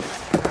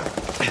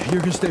 You're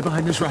gonna stay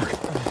behind this rock.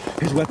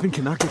 His weapon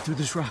cannot get through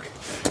this rock.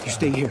 You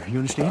stay here, you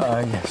understand?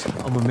 Yes.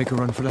 I'm gonna make a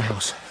run for the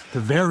house. The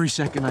very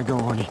second I go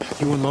on you,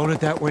 you unload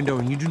at that window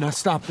and you do not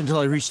stop until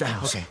I reach the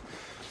house. Okay.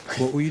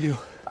 What will you do?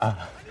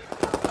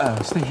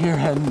 Stay here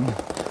and...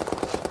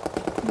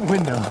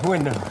 Window.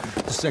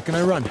 The second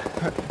I run.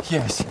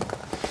 Yes.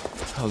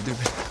 I'll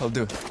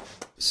do it.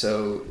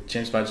 So,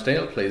 James Badge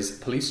Dale plays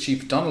Police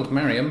Chief Donald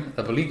Merriam,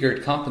 a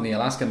beleaguered cop in the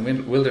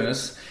Alaskan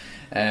wilderness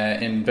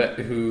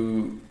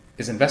who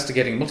is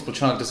investigating multiple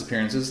child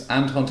disappearances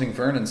and hunting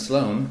Vernon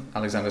Sloan,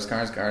 Alexander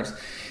Skarsgård,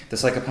 the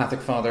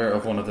psychopathic father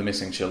of one of the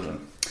missing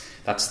children.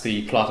 That's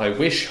the plot I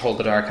wish Hold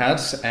the Dark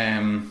had.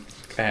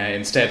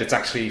 Instead, it's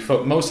actually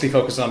mostly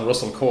focused on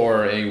Russell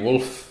Core, a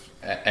wolf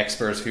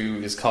expert who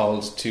is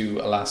called to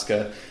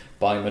Alaska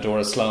by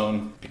Medora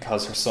Sloan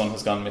because her son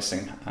has gone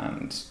missing,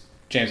 and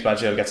James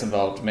Badge Dale gets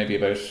involved maybe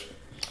about,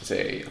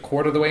 say, a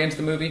quarter of the way into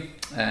the movie,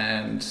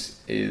 and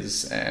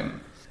is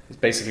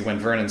basically when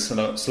Vernon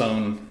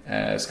Sloan,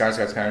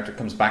 Skarsgård's character,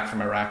 comes back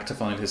from Iraq to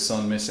find his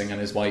son missing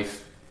and his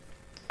wife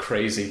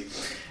crazy,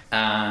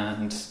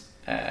 and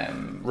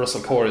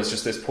Russell Core is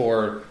just this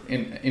poor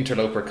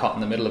interloper caught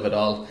in the middle of it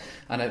all.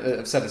 And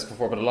I've said this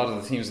before, but a lot of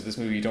the themes of this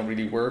movie don't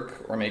really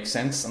work or make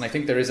sense, and I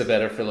think there is a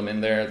better film in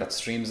there that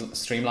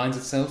streamlines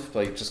itself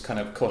by just kind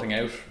of cutting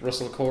out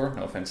Russell Core,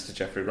 no offence to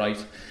Jeffrey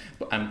Wright,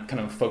 and kind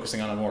of focusing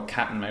on a more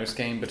cat and mouse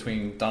game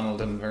between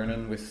Donald and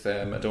Vernon with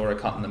Medora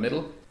caught in the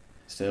middle.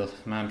 Still,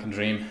 man can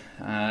dream.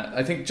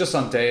 I think just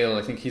on Dale,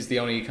 I think he's the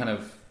only kind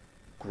of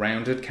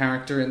grounded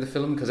character in the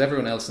film, because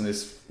everyone else in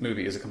this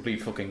movie is a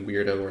complete fucking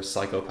weirdo or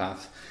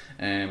psychopath.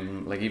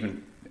 Like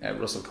even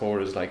Russell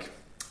Core is like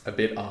a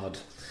bit odd,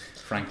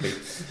 frankly.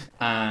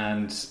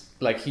 And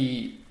like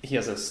he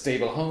has a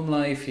stable home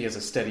life, he has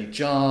a steady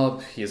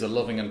job, he has a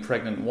loving and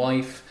pregnant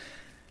wife,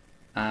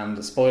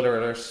 and spoiler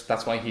alert,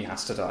 that's why he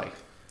has to die,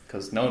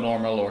 because no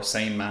normal or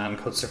sane man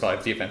could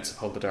survive the events of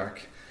Hold the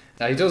Dark.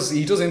 Now he does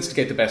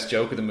instigate the best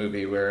joke of the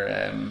movie,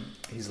 where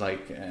he's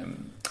like,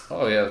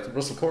 oh yeah,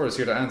 Russell Core is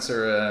here to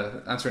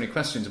answer any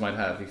questions you might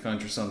have. He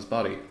found your son's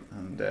body.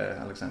 And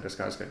Alexander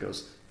Skarsgård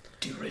goes,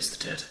 do you raise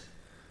the dead?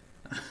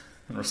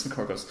 And Russell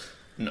Core goes,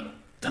 no,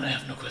 then I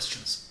have no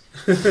questions.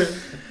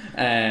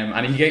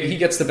 And he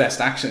gets the best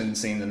action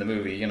scene in the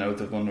movie, you know,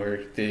 the one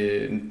where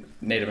the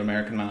Native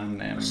American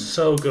man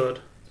so good,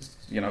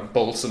 you know,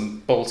 bolts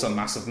a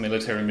massive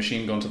military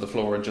machine gun to the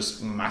floor and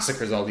just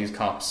massacres all these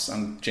cops,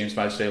 and James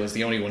Badge Dale is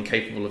the only one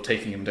capable of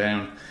taking him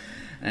down.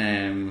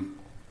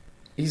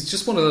 He's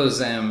just one of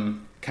those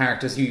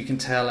characters who you can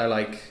tell are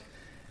like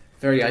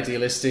very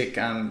idealistic,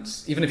 and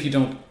even if he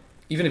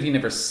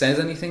never says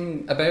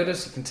anything about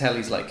it, you can tell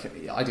he's like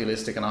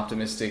idealistic and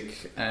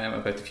optimistic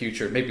about the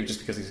future. Maybe just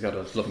because he's got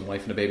a loving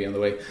wife and a baby on the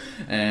way.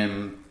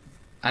 And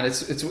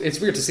it's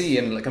weird to see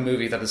in like a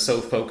movie that is so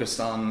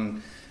focused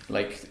on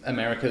like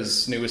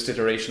America's newest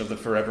iteration of the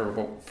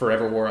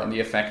forever war and the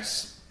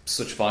effects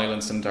such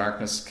violence and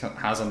darkness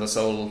has on the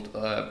soul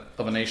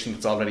of a nation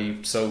that's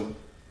already so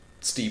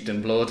steeped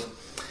in blood.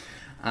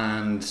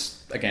 And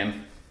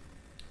again,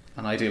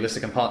 an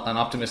idealistic and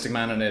optimistic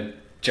man in a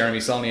Jeremy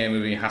Saulnier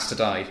movie has to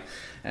die,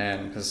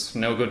 because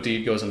no good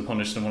deed goes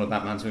unpunished in one of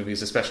that man's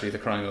movies, especially the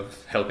crime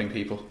of helping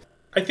people.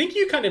 I think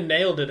you kind of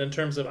nailed it in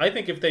terms of, I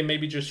think if they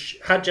maybe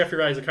just had Jeffrey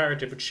Wright as a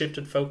character but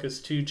shifted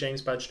focus to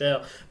James Badge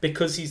Dale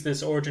because he's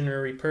this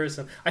ordinary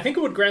person, I think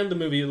it would ground the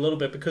movie a little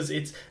bit, because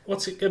it's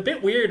what's a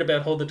bit weird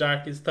about Hold the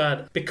Dark is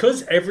that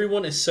because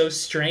everyone is so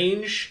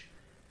strange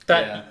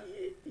that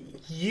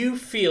you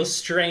feel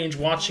strange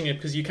watching it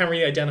because you can't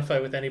really identify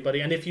with anybody.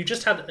 And if you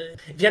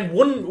had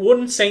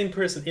one sane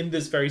person in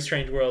this very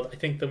strange world, I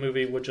think the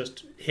movie would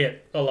just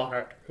hit a lot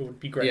harder. It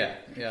would be great. Yeah,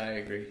 I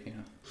agree.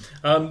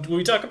 Yeah. Will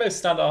we talk about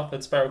Standoff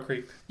at Sparrow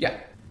Creek? Yeah.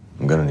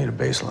 I'm gonna need a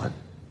baseline.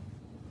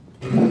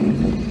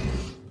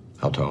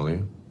 How tall are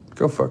you?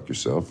 Go fuck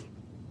yourself.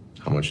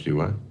 How much do you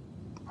weigh?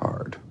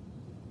 Hard.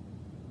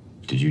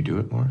 Did you do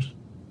it, Morris?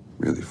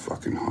 Really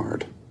fucking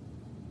hard.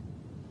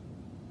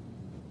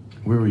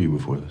 Where were you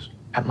before this?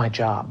 At my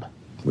job.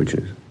 Which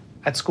is?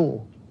 At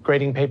school,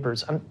 grading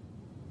papers. I'm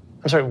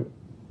sorry,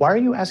 why are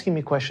you asking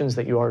me questions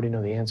that you already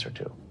know the answer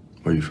to?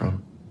 Where are you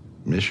from?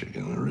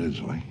 Michigan,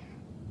 originally.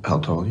 How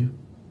tall are you?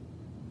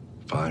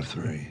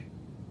 5'3".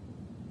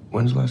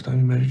 When's the last time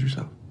you measured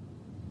yourself?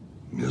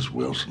 Miss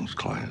Wilson's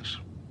class.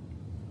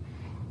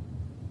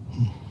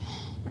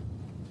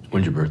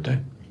 When's your birthday?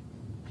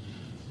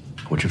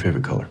 What's your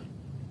favorite color?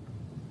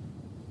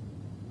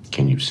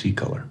 Can you see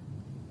color?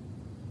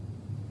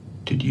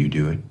 Did you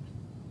do it?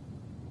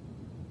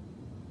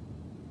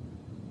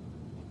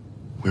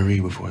 Where were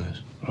you before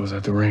this? I was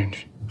at the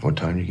range. What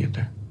time did you get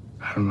there?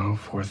 I don't know,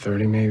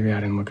 4:30 maybe. I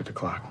didn't look at the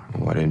clock.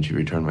 Why didn't you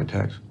return my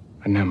text?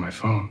 I didn't have my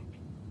phone.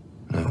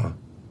 No.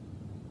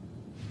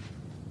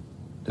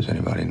 Does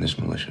anybody everybody in this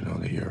militia know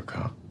that you're a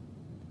cop?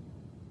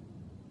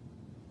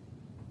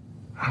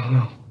 I don't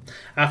know.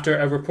 After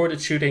a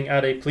reported shooting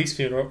at a police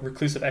funeral,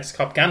 reclusive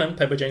ex-cop Gannon,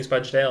 played by James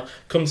Badge Dale,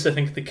 comes to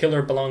think the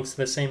killer belongs to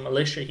the same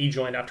militia he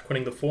joined after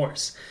quitting the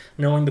force.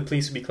 Knowing the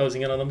police would be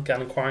closing in on him,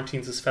 Gannon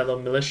quarantines his fellow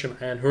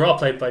militiamen, who are all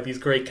played by these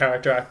great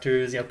character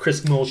actors,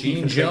 Chris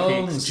Mulkey,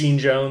 Gene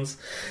Jones,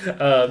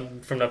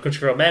 from No Country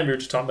for Old Men. We were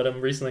just talking about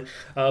him recently.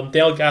 They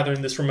all gather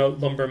in this remote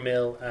lumber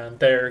mill, and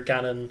there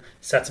Gannon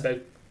sets about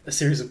a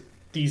series of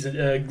these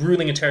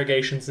grueling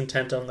interrogations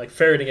intent on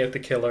ferreting out the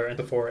killer and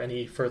before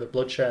any further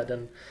bloodshed.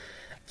 And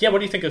yeah, what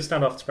do you think of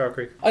Standoff at Sparrow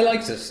Creek? I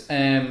liked it.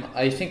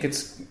 I think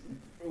it's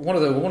one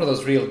of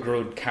those real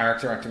good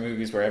character actor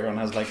movies where everyone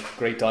has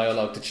great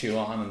dialogue to chew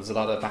on, and there's a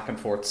lot of back and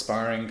forth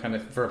sparring, kind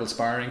of verbal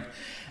sparring.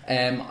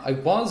 I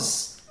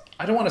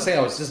don't want to say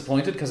I was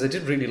disappointed, because I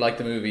did really like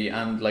the movie,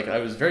 and I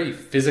was very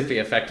physically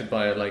affected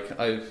by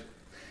it.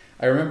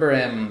 I remember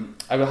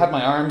I had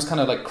my arms kind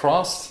of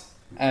crossed,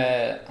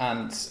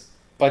 and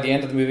by the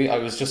end of the movie I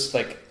was just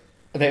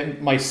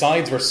my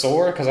sides were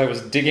sore because I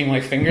was digging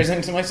my fingers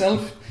into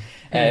myself.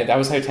 That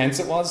was how tense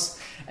it was.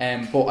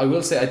 But I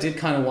will say I did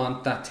kind of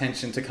want that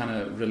tension to kind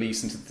of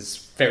release into this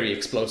very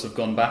explosive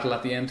gun battle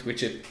at the end,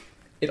 which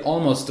it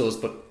almost does,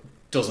 but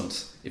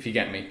doesn't, if you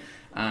get me.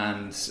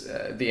 And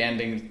the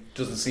ending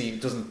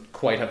doesn't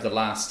quite have the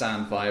last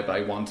stand vibe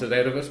I wanted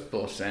out of it.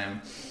 But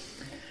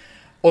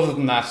other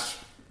than that,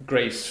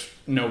 great.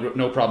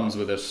 No problems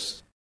with it.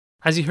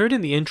 As you heard in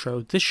the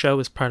intro, this show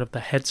is part of the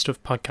Headstuff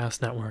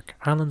Podcast Network,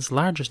 Ireland's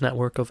largest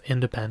network of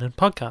independent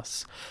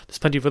podcasts. There's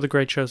plenty of other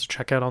great shows to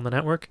check out on the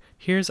network.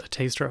 Here's a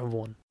taster of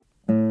one.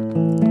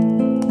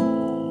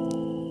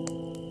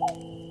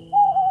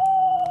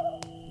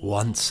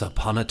 Once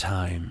upon a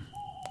time.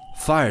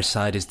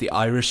 Fireside is the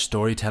Irish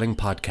storytelling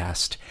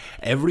podcast.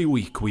 Every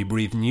week we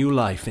breathe new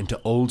life into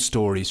old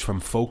stories from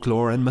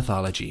folklore and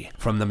mythology,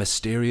 from the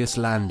mysterious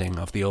landing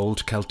of the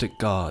old Celtic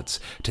gods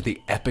to the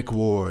epic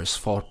wars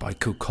fought by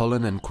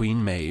Cuchulainn and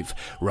Queen Maeve,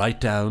 right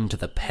down to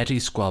the petty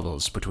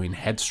squabbles between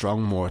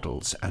headstrong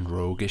mortals and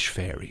roguish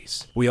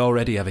fairies. We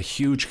already have a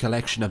huge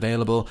collection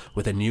available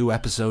with a new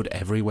episode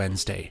every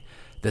Wednesday.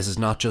 This is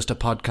not just a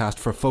podcast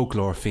for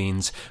folklore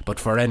fiends, but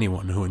for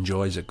anyone who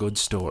enjoys a good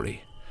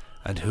story.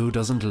 And who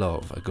doesn't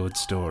love a good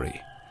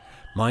story?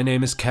 My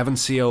name is Kevin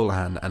C.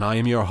 Olahan, and I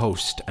am your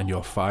host and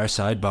your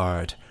fireside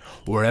bard.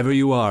 Wherever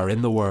you are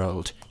in the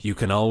world, you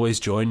can always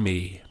join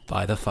me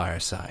by the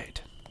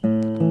fireside.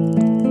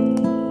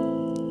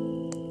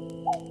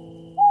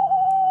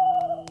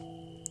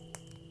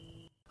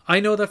 I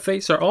Know That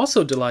Face are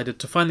also delighted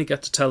to finally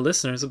get to tell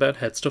listeners about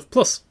Headstuff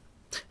Plus.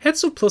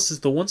 Headstuff Plus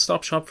is the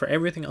one-stop shop for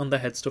everything on the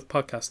Headstuff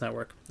Podcast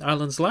Network,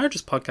 Ireland's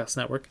largest podcast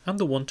network, and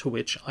the one to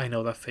which I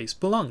Know That Face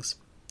belongs.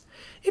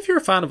 If you're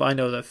a fan of I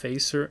Know That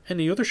Face or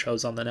any other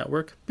shows on the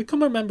network,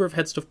 become a member of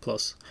Headstuff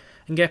Plus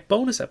and get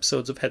bonus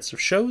episodes of Headstuff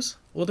shows,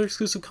 other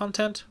exclusive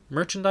content,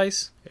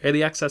 merchandise,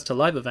 early access to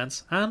live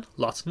events, and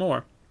lots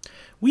more.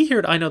 We here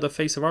at I Know That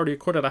Face have already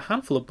recorded a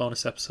handful of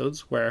bonus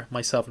episodes where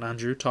myself and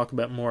Andrew talk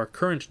about more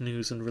current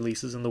news and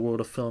releases in the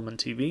world of film and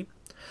TV.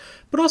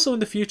 But also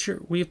in the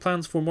future, we have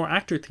plans for more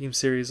actor-themed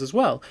series as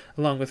well,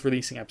 along with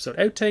releasing episode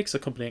outtakes,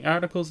 accompanying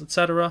articles,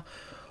 etc.,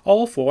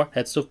 all for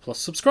Headstuff Plus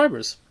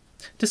subscribers.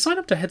 To sign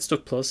up to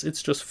Headstuff Plus,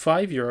 it's just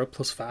 €5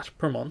 plus VAT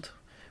per month.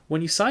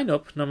 When you sign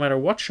up, no matter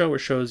what show or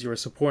shows you are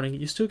supporting,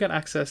 you still get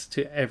access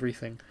to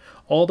everything.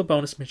 All the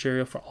bonus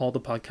material for all the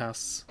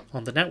podcasts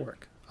on the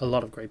network. A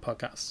lot of great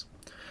podcasts.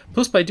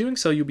 Plus, by doing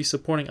so, you'll be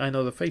supporting I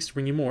Know The Face to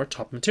bring you more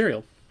top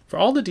material. For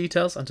all the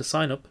details and to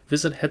sign up,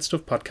 visit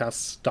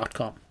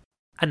headstuffpodcasts.com.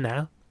 And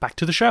now, back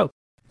to the show.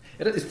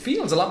 It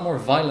feels a lot more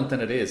violent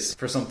than it is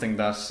for something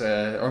that,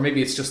 or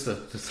maybe it's just the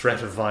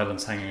threat of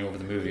violence hanging over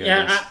the movie.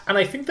 And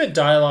I think the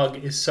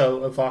dialogue is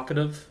so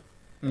evocative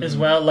as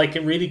well.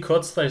 It really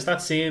cuts. There's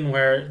that scene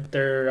where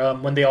they're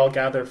when they all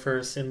gather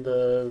first in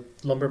the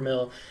lumber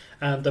mill,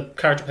 and the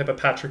character played by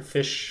Patrick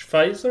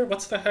Fish-Pfizer.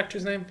 What's that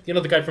actor's name? You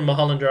know, the guy from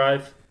Mulholland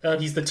Drive.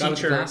 He's the teacher.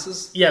 With the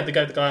glasses? Yeah, the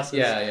guy with the glasses.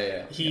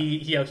 Yeah.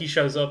 He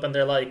shows up, and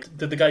they're like,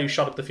 did the guy who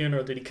shot up the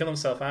funeral, did he kill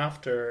himself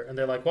after? And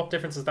they're like, what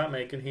difference does that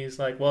make? And he's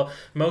like, well,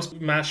 most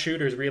mass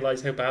shooters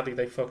realize how badly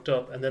they fucked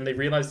up, and then they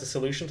realize the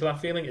solution to that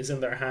feeling is in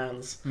their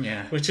hands.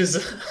 Yeah. Which is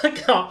an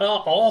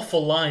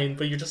awful line,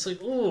 but you're just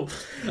like, ooh.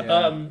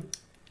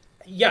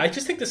 Yeah. I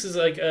just think this is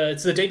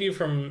it's the debut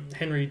from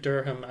Henry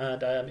Durham,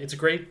 and it's a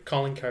great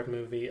calling card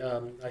movie.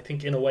 I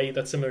think in a way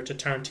that's similar to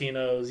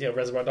Tarantino's,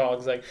 Reservoir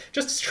Dogs.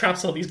 Just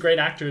traps all these great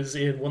actors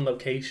in one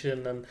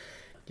location, and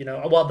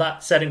while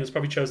that setting was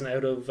probably chosen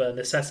out of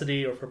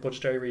necessity or for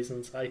budgetary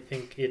reasons, I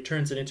think it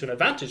turns it into an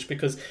advantage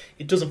because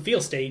it doesn't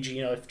feel stagey.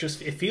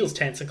 It feels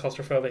tense and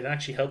claustrophobic. It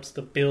actually helps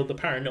to build the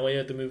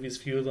paranoia the movie's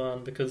fueled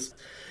on, because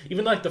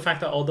even the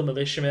fact that all the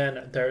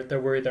militiamen,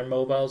 they're worried their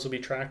mobiles will be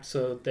tracked,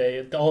 so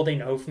all they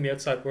know from the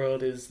outside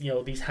world is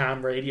these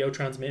ham radio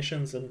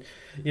transmissions, and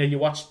you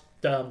watch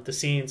the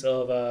scenes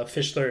of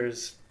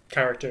Fischler's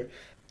character.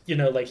 you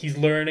know, like he's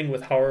learning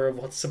with horror of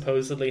what's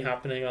supposedly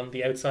happening on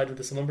the outside of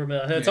this lumber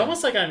mill. And it's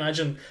almost like I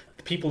imagine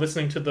people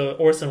listening to the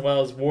Orson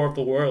Welles War of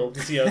the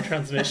Worlds, you know,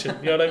 transmission.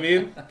 You know what I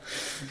mean?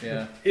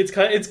 Yeah. It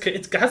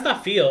has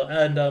that feel,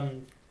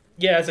 and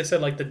yeah, as I said,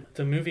 like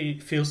the movie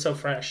feels so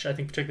fresh. I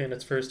think particularly in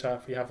its first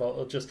half, you have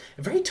just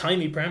a very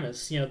tiny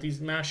premise. You know,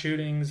 these mass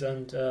shootings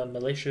and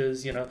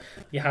militias. You know,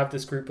 you have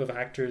this group of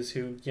actors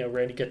who, you know,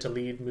 rarely get to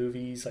lead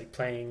movies, like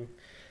playing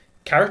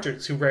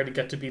characters who rarely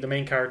get to be the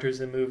main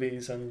characters in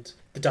movies, and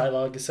the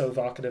dialogue is so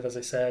evocative, as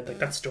I said. Like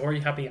that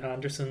story Happy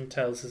Anderson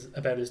tells us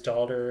about his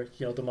daughter,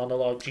 you know, the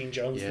monologue Gene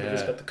Jones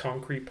delivers about the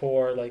concrete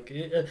pour. Like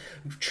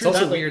it's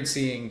also weird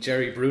seeing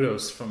Jerry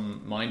Brudos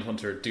from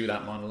Mindhunter do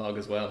that monologue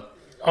as well.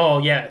 Oh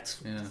yeah,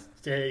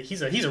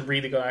 he's a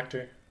really good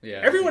actor.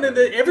 Yeah, everyone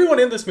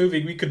in this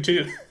movie we could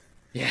do.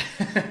 Yeah.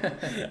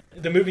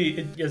 The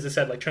movie, as I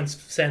said, like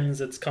transcends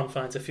its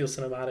confines. It feels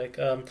cinematic.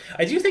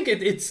 I do think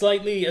it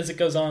slightly, as it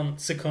goes on,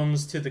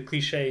 succumbs to the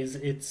cliches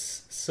it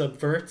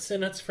subverts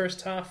in its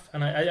first half,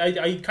 and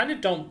I kind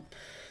of don't.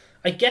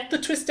 I get the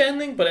twist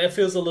ending, but it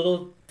feels a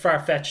little far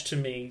fetched to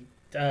me.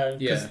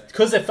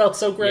 Because it felt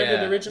so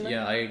grounded originally.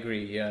 Yeah, I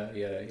agree.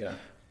 Yeah.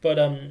 But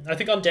I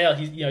think on Dale,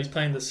 he's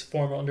playing this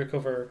former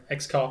undercover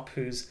ex-cop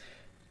who's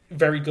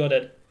very good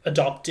at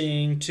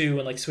adopting to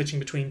and like switching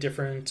between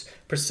different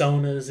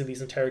personas in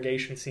these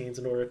interrogation scenes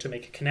in order to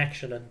make a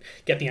connection and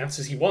get the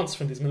answers he wants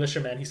from these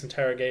militiamen he's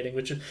interrogating,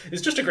 which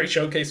is just a great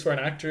showcase for an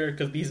actor,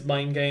 because these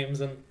mind games.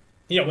 And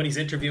you know, when he's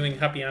interviewing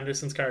Happy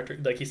Anderson's character,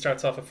 like he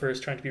starts off at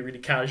first trying to be really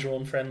casual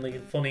and friendly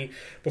and funny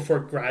before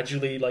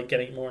gradually like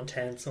getting more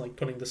intense and like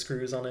putting the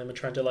screws on him and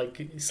trying to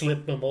like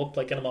slip him up,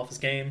 like get him off his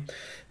game.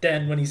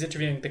 Then when he's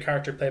interviewing the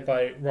character played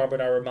by Robert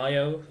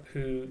Aramayo,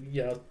 who,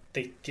 you know,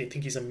 they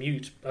think he's a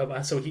mute.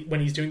 So when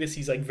he's doing this,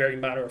 he's like very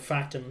matter of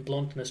fact and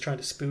blunt and is trying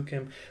to spook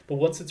him. But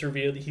once it's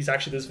revealed he's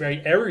actually this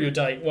very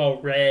erudite,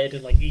 well-read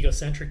and like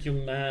egocentric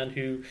young man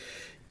who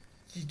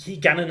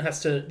Gannon has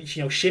to,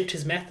 you know, shift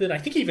his method. I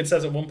think he even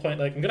says at one point,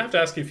 like, I'm going to have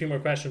to ask you a few more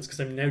questions because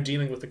I'm now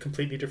dealing with a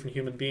completely different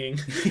human being.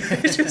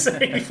 It's just a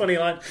really funny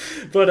line.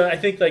 But I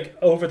think, like,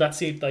 over that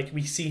scene, like,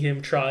 we see him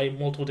try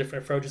multiple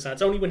different approaches. And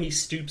it's only when he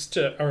stoops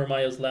to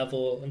Aramayo's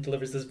level and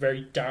delivers this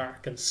very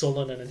dark and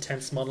sullen and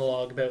intense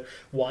monologue about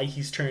why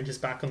he's turned his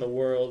back on the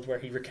world, where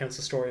he recounts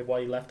the story of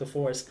why he left the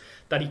Force,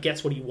 that he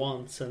gets what he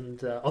wants.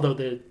 And although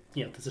there's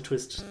a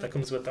twist that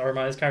comes with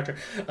Aramayo's character.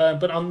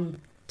 But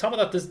on top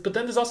of that, but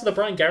then there's also the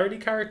Brian Garrity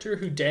character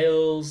who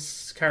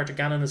Dale's character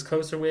Gannon is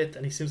closer with,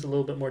 and he seems a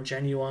little bit more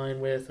genuine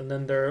with. And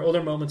then there are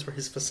other moments where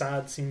his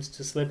facade seems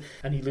to slip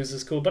and he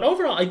loses cool. But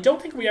overall, I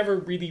don't think we ever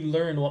really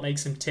learn what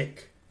makes him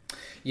tick.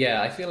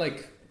 Yeah, I feel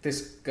like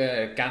this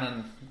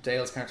Gannon,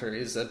 Dale's character,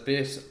 is a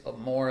bit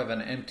more of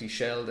an empty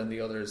shell than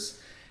the others.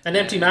 An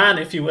empty man,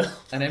 if you will.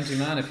 An empty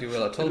man, if you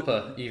will. A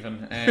tulpa,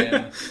 even.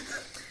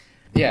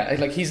 Yeah,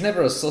 like he's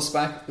never a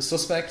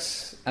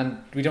suspect.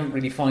 And we don't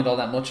really find all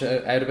that much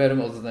out about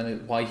him other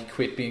than why he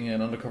quit being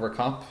an undercover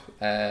cop,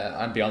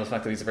 and beyond the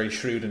fact that he's a very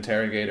shrewd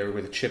interrogator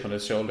with a chip on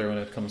his shoulder when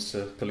it comes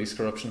to police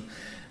corruption.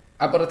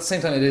 But at the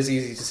same time, it is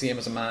easy to see him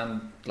as a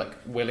man like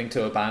willing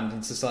to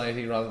abandon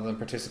society rather than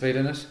participate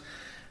in it.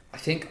 I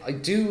think I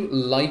do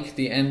like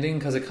the ending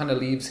because it kind of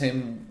leaves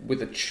him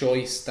with a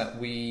choice that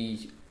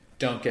we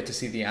don't get to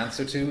see the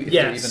answer to, if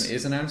there even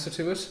is an answer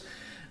to it.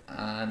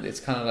 And it's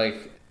kind of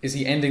like, is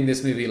he ending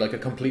this movie like a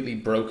completely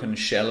broken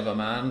shell of a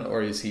man,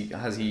 or has he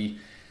going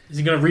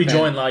to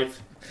rejoin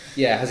life?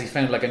 Yeah, has he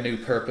found like a new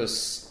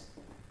purpose,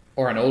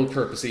 or an old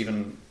purpose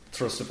even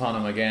thrust upon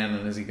him again?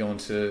 And is he going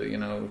to, you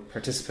know,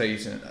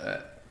 participate and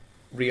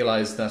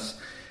realize that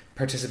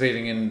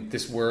participating in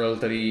this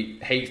world that he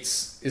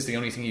hates is the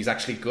only thing he's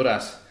actually good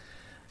at?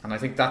 And I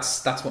think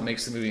that's what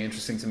makes the movie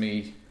interesting to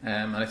me,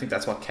 and I think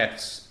that's what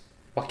kept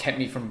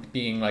me from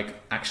being like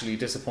actually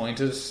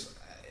disappointed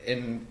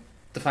in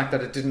the fact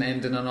that it didn't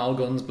end in an all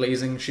guns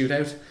blazing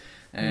shootout.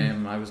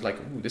 I was like,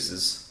 ooh, this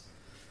is...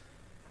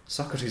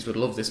 Socrates would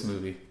love this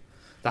movie.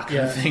 That kind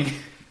of thing.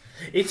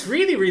 It's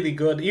really, really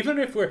good. Even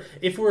if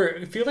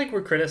we feel like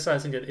we're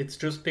criticizing it, it's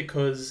just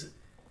because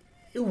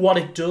what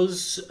it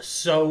does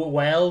so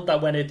well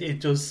that when it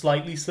does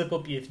slightly slip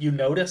up, if you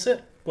notice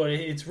it, but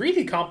it's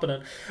really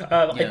competent.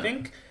 I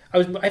think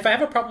if I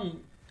have a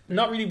problem,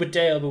 not really with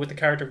Dale, but with the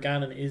character of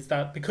Gannon, is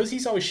that because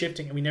he's always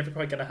shifting and we never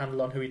quite get a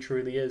handle on who he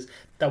truly is,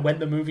 that when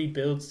the movie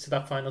builds to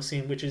that final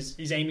scene, which is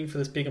he's aiming for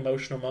this big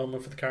emotional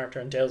moment for the character,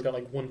 and Dale's got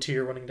like one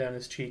tear running down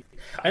his cheek.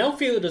 I don't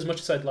feel it as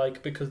much as I'd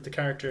like, because the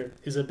character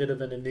is a bit of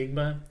an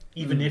enigma,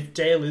 even if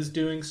Dale is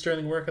doing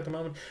sterling work at the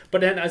moment. But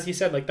then, as you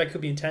said, like that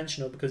could be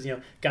intentional, because, you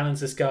know,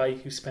 Gannon's this guy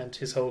who spent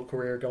his whole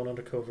career going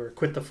undercover,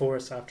 quit the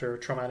Force after a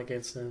traumatic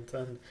incident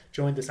and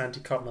joined this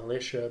anti-cop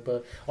militia,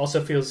 but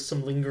also feels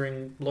some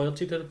lingering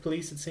loyalty to the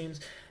police, it seems.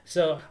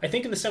 So I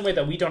think in the same way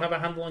that we don't have a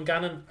handle on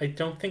Gannon, I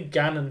don't think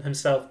Gannon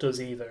himself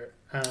does either.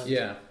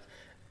 And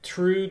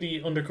through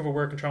the undercover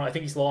work and trauma, I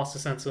think he's lost a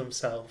sense of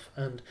himself.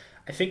 And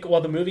I think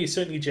while the movie is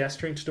certainly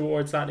gesturing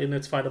towards that in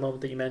its final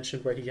moment that you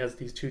mentioned, where he has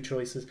these two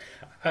choices,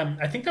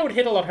 I think that would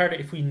hit a lot harder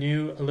if we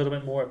knew a little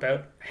bit more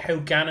about how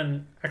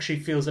Gannon actually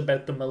feels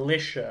about the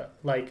militia.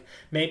 Like,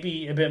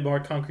 maybe a bit more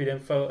concrete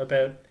info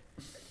about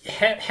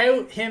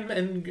how him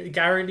and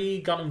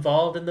Garrity got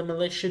involved in the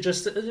militia.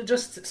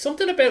 Just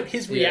something about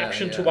his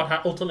reaction to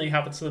what ultimately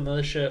happens to the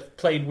militia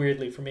played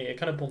weirdly for me. It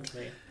kind of bumped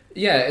me.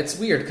 Yeah, it's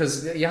weird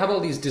because you have all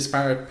these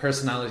disparate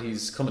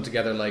personalities coming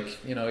together. Like,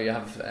 you know, you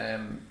have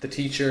the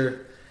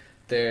teacher,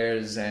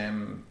 there's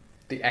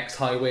the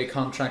ex-highway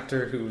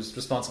contractor who's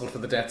responsible for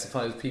the deaths of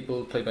 5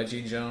 people, played by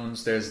Gene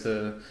Jones. There's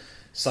the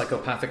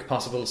psychopathic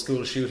possible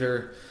school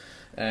shooter,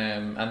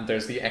 and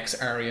there's the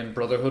ex-Aryan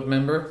Brotherhood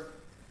member,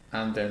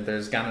 and then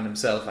there's Gannon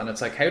himself. And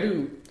it's like,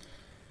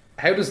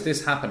 how does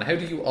this happen? How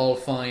do you all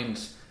find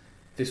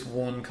this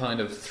one kind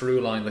of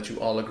through line that you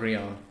all agree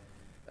on?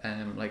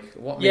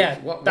 What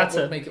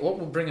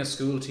would bring a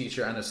school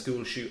teacher and a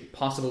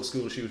possible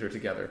school shooter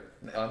together?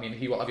 I mean,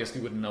 he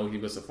obviously wouldn't know he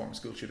was a former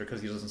school shooter because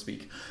he doesn't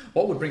speak.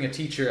 What would bring a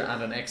teacher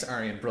and an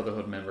ex-Aryan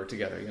Brotherhood member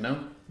together, you know?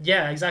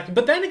 Yeah, exactly.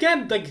 But then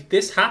again, like,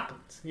 this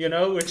happens, you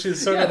know, which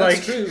is sort of that's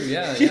like... true,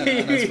 yeah.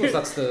 And I suppose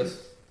that's the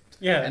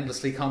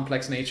endlessly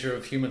complex nature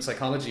of human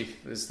psychology,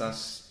 is that,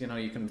 you know,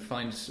 you can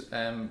find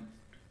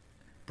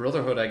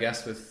brotherhood, I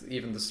guess, with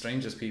even the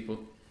strangest people.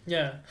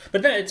 Yeah,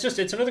 but then it's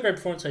another great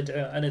performance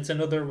idea, and it's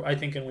another, I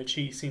think, in which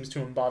he seems to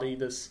embody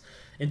this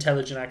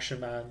intelligent action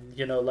man.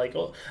 You know,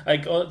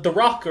 The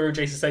Rock or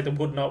Jason Statham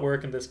would not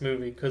work in this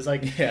movie because,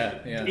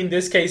 in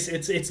this case,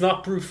 it's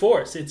not brute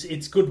force.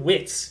 It's good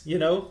wits. You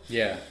know.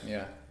 Yeah.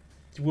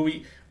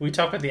 We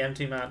talk about the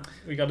empty man.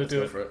 We got to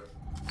do it for it.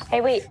 Hey,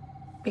 wait!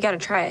 We got to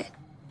try it.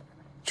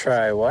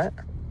 Try what?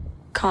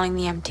 Calling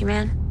the empty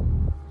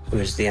man.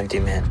 Who's the empty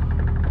man?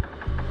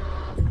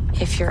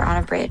 If you're on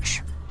a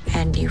bridge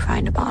and you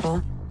find a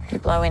bottle, you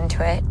blow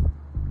into it,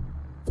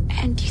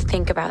 and you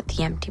think about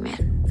the empty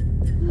man.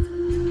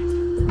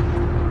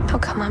 Oh,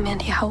 come on,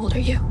 Mandy. How old are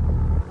you?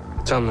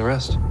 Tell him the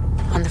rest.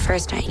 On the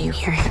first night, you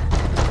hear him.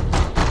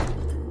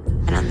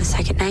 And on the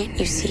second night,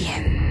 you see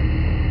him.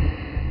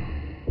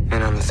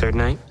 And on the third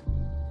night?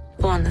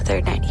 Well, on the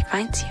third night, he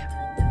finds you.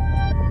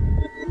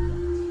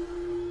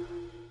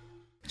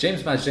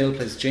 James Badge Dale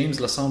plays James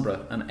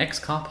Lasombra, an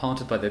ex-cop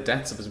haunted by the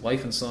deaths of his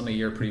wife and son a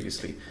year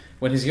previously.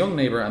 When his young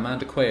neighbour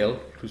Amanda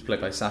Quayle, who's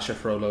played by Sasha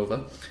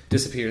Frolova,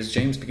 disappears,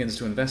 James begins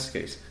to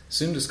investigate,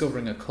 soon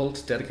discovering a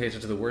cult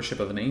dedicated to the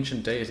worship of an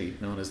ancient deity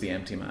known as the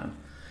Empty Man.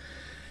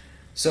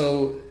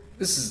 So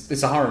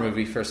it's a horror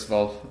movie, first of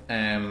all,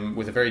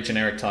 with a very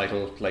generic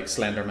title like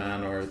Slender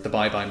Man or The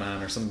Bye-Bye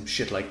Man or some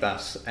shit like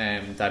that.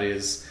 That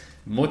is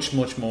much,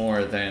 much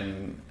more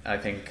than I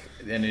think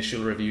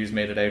initial reviews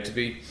made it out to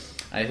be.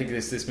 I think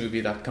it's this movie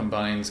that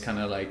combines kind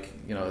of like,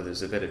 you know,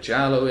 there's a bit of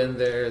giallo in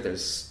there,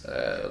 there's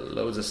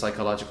loads of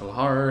psychological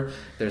horror,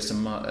 there's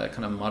some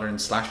kind of modern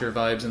slasher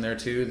vibes in there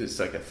too.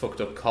 There's like a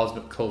fucked up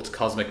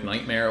cosmic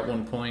nightmare at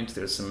one point.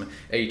 There's some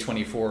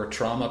A24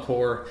 trauma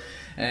core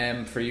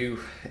for you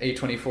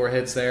A24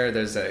 heads there.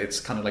 It's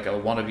kind of like a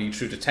wannabe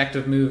True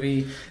Detective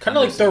movie. Kind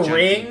of like The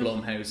Ring.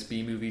 Blumhouse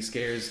B-movie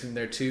scares in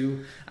there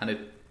too. And it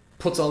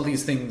puts all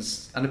these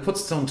things, and it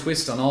puts its own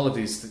twist on all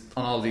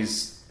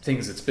these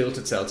things it's built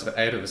itself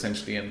out of,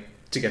 essentially, and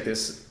to get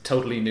this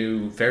totally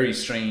new, very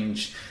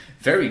strange,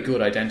 very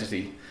good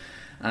identity.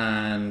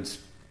 And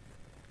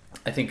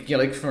I think,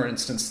 like for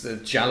instance, the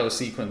giallo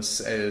sequence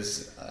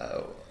is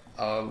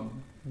a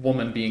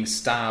woman being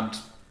stabbed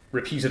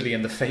repeatedly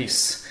in the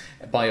face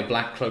by a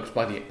black cloaked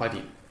by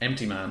the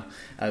empty man,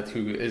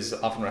 who is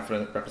often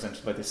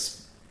represented by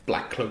this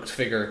black cloaked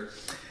figure,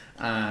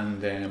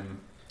 and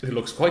who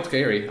looks quite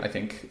scary, I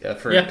think,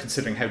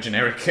 considering how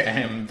generic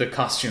the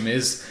costume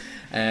is.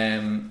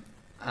 And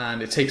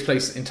it takes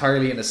place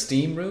entirely in a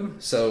steam room,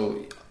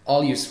 so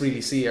all you really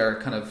see are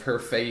kind of her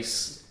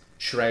face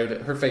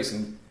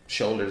and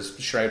shoulders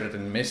shrouded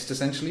in mist,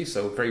 essentially.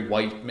 So very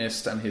white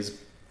mist, and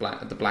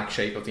the black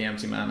shape of the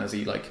empty man as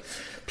he like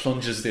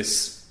plunges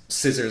this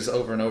scissors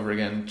over and over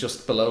again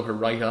just below her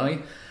right eye,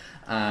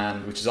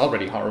 and which is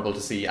already horrible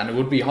to see. And it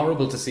would be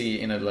horrible to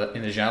see in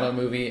a giallo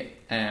movie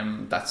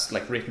that's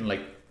like written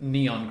like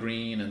neon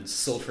green and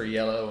sulfur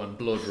yellow and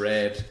blood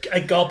red,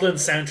 a Goblin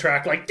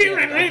soundtrack, like you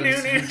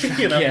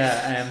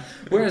know.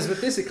 Whereas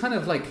with this, it kind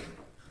of like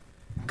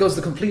goes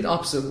the complete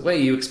opposite way.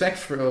 You expect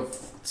for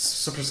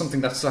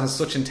something that has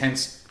such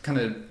intense kind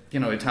of, you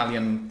know,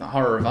 Italian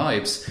horror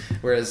vibes,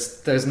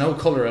 whereas there's no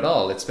color at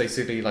all. It's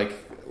basically like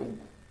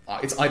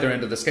it's either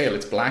end of the scale.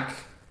 It's black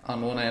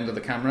on one end of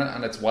the camera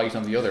and it's white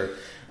on the other,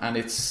 and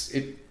it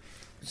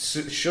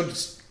should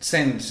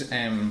send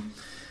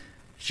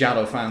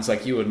giallo fans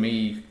like you and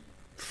me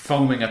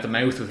foaming at the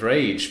mouth with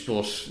rage,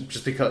 but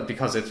just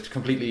because it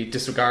completely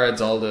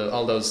disregards all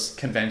those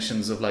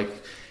conventions of, like,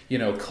 you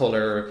know,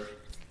 color,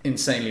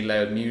 insanely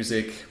loud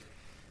music,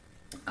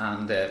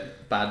 and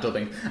bad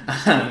dubbing,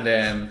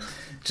 and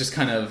just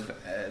kind of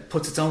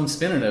puts its own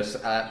spin in it,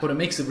 but it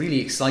makes it really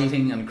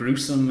exciting and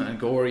gruesome and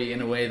gory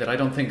in a way that I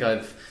don't think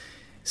I've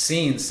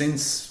seen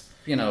since,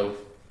 you know,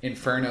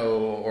 Inferno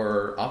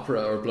or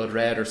Opera or Blood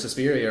Red or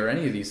Suspiria or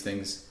any of these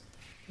things.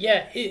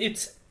 Yeah,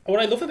 it's what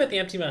I love about The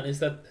Empty Man is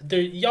that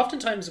there,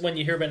 oftentimes when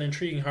you hear about an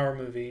intriguing horror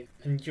movie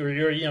and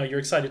you're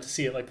excited to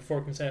see it like before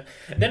it comes out,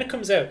 and then it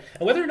comes out,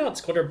 and whether or not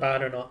it's good or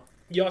bad or not,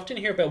 you often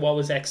hear about what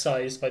was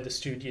excised by the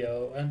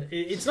studio, and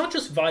it's not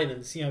just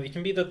violence. It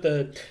can be that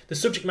the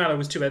subject matter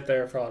was too out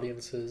there for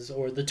audiences,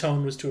 or the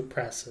tone was too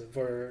oppressive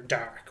or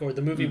dark, or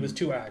the movie was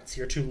too artsy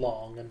or too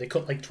long, and they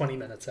cut like 20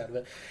 minutes out of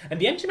it. And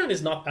The Empty Man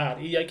is not that.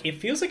 It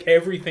feels like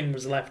everything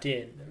was left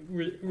in,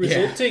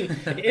 resulting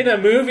in a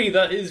movie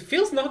that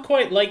feels not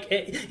quite like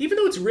it, even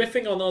though it's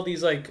riffing on all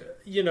these like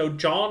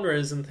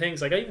genres and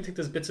things. Like I even think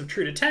there's bits of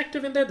True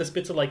Detective in there. There's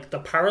bits of like the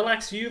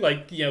parallax view,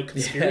 like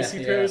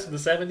conspiracy theories from the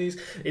 70s.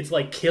 It's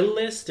like Kill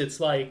List. It's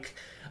like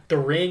The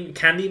Ring,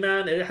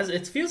 Candyman.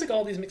 It feels like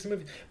all these mixed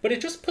movies, but it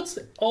just puts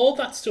all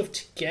that stuff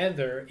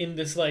together in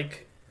this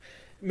like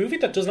movie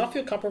that does not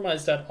feel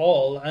compromised at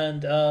all.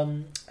 And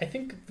I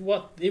think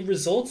what it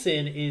results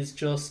in is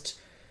just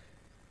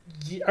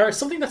or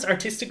something that's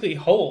artistically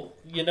whole,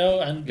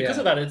 and because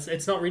of that,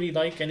 it's not really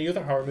like any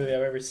other horror movie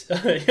I've ever seen.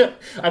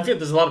 I feel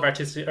there's a lot of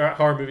artistic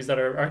horror movies that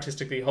are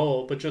artistically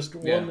whole, but just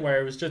one where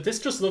it was just, this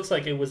just looks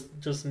like it was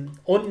just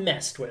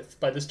unmessed with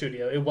by the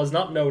studio. It was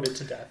not noted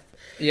to death.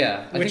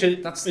 Yeah, I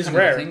think that's kind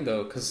rare. of the thing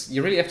though, because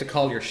you really have to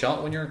call your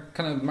shot when you're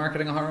kind of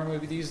marketing a horror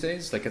movie these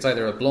days. Like it's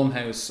either a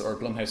Blumhouse or a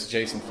Blumhouse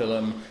adjacent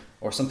film,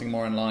 or something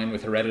more in line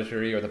with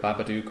Hereditary or The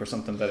Babadook, or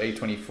something that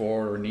A24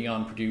 or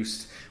Neon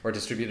produced or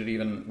distributed,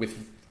 even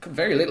with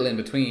very little in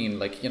between.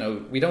 Like,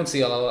 we don't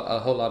see a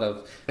whole lot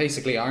of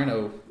basically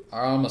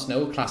almost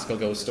no classical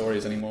ghost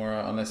stories anymore,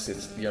 unless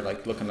you're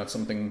like looking at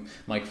something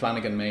Mike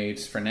Flanagan made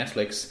for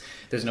Netflix.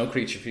 There's no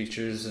creature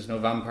features, there's no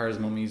vampires,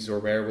 mummies or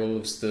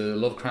werewolves. The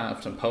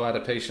Lovecraft and Poe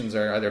adaptations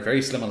are either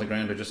very slim on the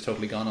ground or just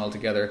totally gone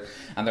altogether.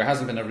 And there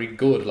hasn't been a really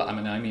good, I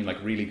mean like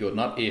really good,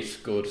 not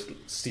good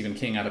Stephen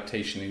King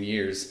adaptation in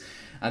years.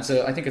 And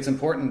so I think it's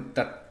important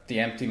that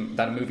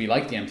that a movie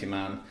like The Empty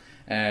Man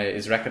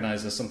is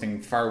recognised as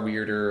something far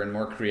weirder and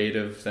more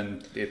creative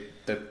than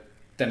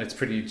its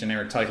pretty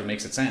generic title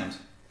makes it sound.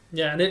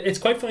 Yeah, and it's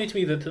quite funny to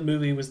me that the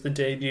movie was the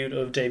debut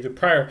of David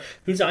Pryor,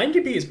 whose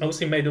IMDb is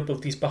mostly made up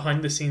of these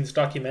behind-the-scenes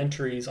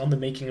documentaries on the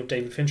making of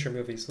David Fincher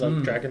movies,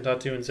 like Dragon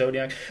Tattoo and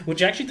Zodiac,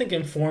 which I actually think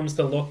informs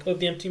the look of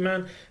The Empty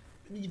Man.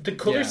 The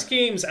colour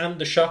schemes and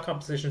the shot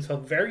compositions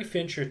felt very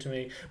Fincher to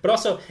me. But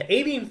also,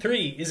 Alien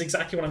 3 is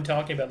exactly what I'm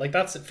talking about. Like,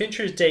 that's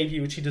Fincher's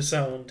debut, which he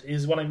disowned,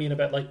 is what I mean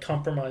about, like,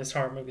 compromised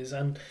horror movies.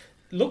 And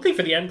luckily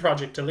for the end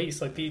project, at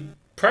least, like,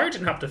 Pryor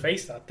didn't have to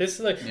face that. This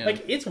is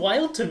like it's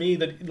wild to me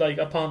that like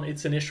upon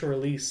its initial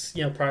release,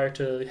 prior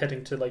to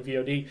heading to like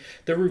VOD,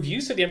 the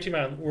reviews of The Empty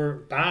Man were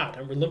bad,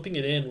 and we're lumping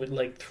it in with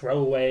like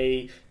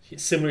throwaway,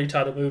 similarly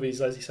titled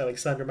movies, as you said, like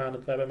Slender Man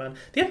and Clever Man.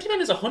 The Empty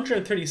Man is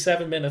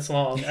 137 minutes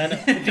long, and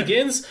it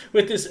begins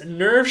with this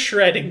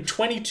nerve-shredding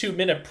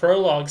 22-minute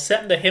prologue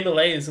set in the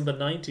Himalayas in the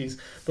 90s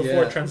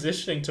before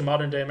transitioning to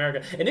modern-day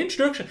America. An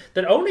introduction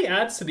that only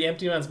adds to The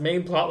Empty Man's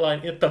main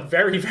plotline at the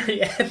very,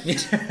 very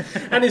end,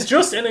 and is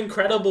just an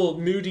incredible,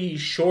 moody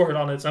short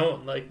on its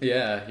own. Like,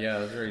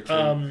 that's very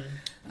true.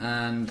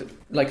 And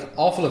like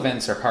awful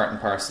events are part and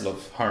parcel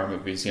of horror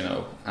movies,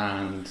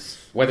 and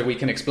whether we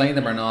can explain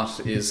them or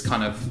not is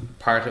kind of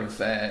part of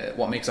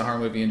what makes a horror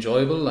movie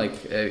enjoyable.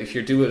 Like if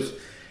you do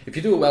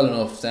it well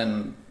enough,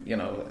 then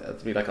it'll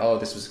be like, oh,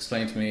 this was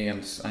explained to me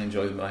and I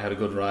enjoyed it, I had a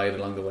good ride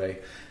along the way.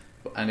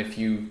 And if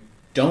you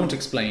don't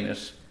explain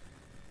it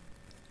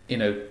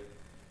in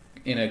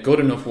a good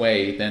enough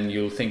way, then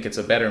you'll think it's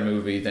a better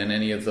movie than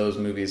any of those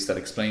movies that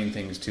explain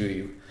things to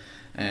you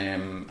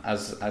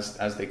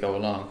as they go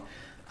along.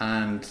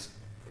 And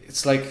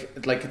it's like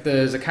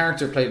there's a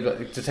character played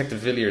by Detective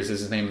Villiers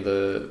is his name of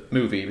the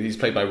movie. He's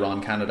played by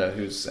Ron Canada,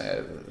 who's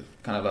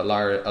kind of a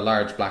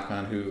large black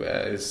man who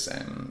is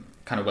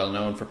kind of well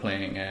known for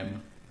playing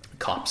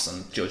cops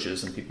and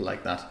judges and people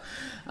like that.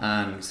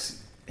 And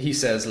he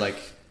says, like,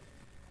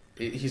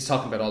 he's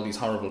talking about all these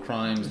horrible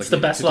crimes. It's like the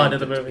best line of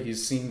the movie.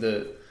 He's seen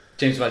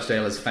James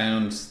Blatchdale has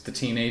found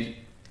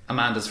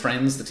Amanda's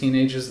friends, the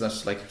teenagers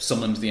that like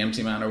summoned the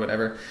Empty Man or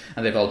whatever,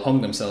 and they've all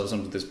hung themselves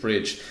under this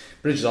bridge.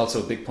 Bridge is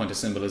also a big point of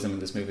symbolism in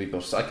this movie,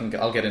 but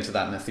I'll get into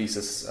that in a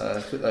thesis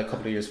a couple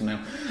of years from now.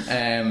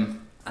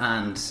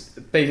 And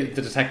the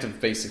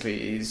detective basically,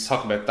 he's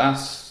talking about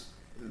that.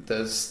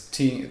 There's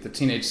the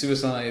teenage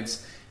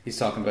suicides. He's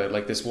talking about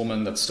like this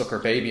woman that stuck her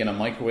baby in a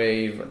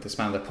microwave, this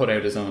man that put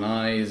out his own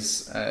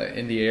eyes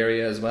in the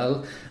area as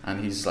well,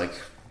 and he's like,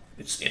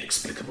 it's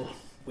inexplicable.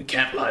 We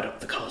can't light up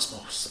the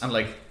cosmos. And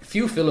like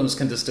few films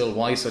can distill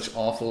why such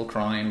awful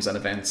crimes and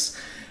events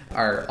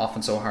are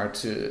often so hard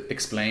to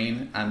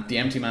explain, and The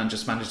Empty Man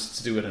just manages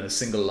to do it in a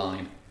single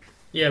line.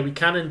 Yeah, we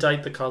can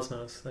indict the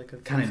cosmos.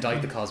 Can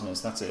indict the cosmos,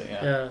 that's it,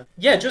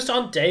 Yeah, just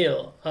on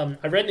Dale,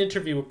 I read an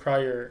interview with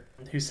Pryor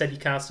who said he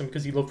cast him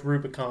because he loved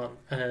Rubicon,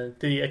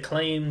 the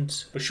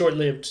acclaimed but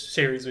short-lived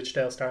series which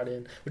Dale starred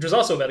in, which was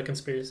also about a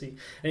conspiracy.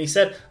 And he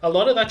said a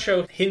lot of that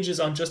show hinges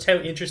on just how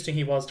interesting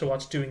he was to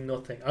watch doing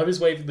nothing. I was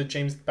waving the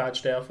James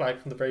Badge Dale flag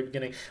from the very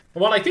beginning.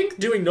 And while I think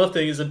doing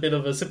nothing is a bit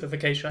of a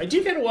simplification, I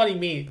do get what he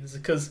means,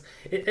 because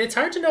it's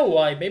hard to know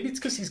why. Maybe it's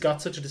because he's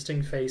got such a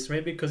distinct face, or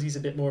maybe because he's a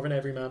bit more of an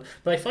everyman.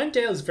 But I find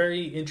Dale's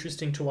very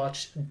interesting to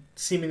watch,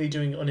 seemingly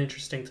doing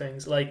uninteresting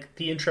things, like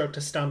the intro to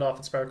Standoff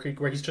at Sparrow Creek,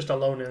 where he's just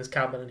alone in his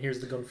cabin and hears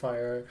the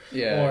gunfire,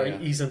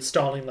 he's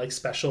installing like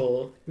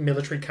special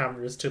military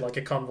cameras to like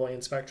a convoy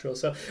in Spectral.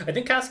 So I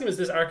think casting him as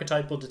this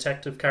archetypal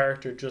detective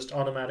character just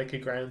automatically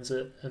grounds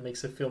it and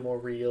makes it feel more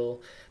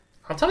real.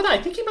 On top of that,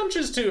 I think he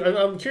manages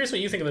to, I'm curious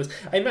what you think of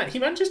this, he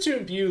manages to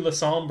imbue La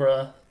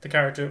Sombra, the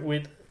character,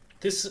 with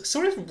this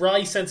sort of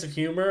wry sense of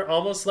humor,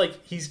 almost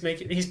like he's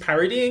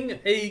parodying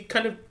a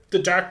kind of the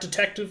dark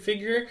detective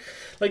figure.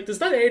 Like, there's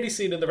that early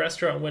scene in the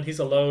restaurant when he's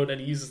alone and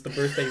he uses the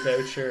birthday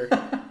voucher,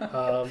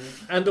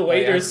 and the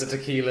waiters, the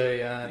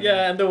tequila,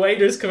 and the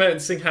waiters come out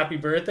and sing happy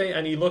birthday,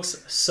 and he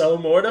looks so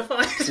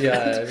mortified.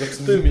 Yeah, it looks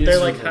they're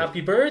like, happy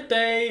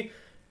birthday,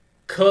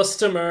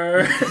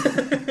 customer.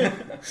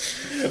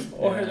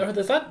 Or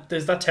there's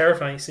that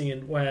terrifying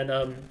scene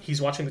when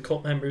he's watching the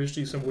cult members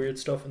do some weird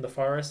stuff in the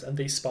forest, and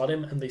they spot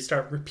him and they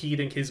start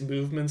repeating his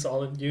movements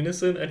all in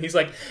unison, and he's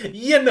like, and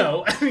he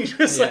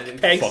just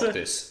pegs fuck it.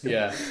 this.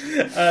 Yeah.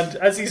 And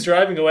as he's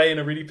driving away in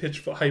a really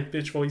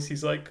high-pitched voice,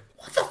 he's like,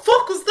 what the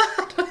fuck was that?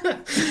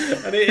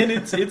 and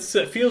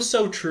it feels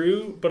so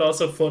true, but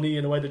also funny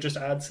in a way that just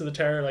adds to the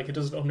terror. Like, it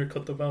doesn't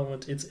undercut the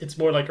moment. It's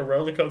more like a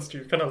roller coaster.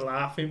 You're kind of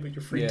laughing, but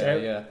you're freaked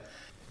out. Yeah.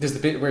 There's the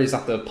bit where he's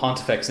at the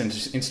Pontifex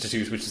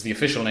Institute, which is the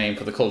official name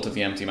for the cult of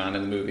the Empty Man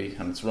in the movie,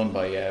 and it's run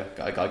by a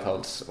guy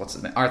called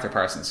Arthur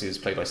Parsons, who's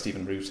played by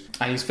Stephen Root.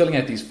 And he's filling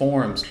out these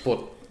forms,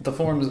 but the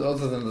forms,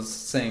 other than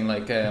saying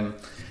like,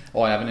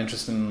 I have an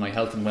interest in my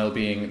health and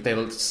well-being,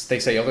 they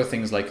say other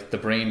things like the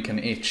brain can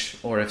itch,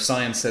 or if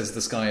science says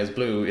the sky is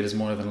blue, it is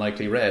more than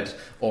likely red,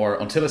 or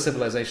until a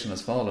civilization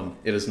has fallen,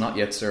 it has not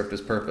yet served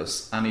its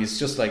purpose. And he's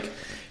just like,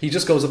 he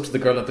just goes up to the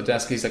girl at the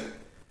desk, he's like,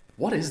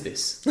 what is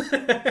this?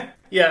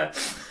 Yeah.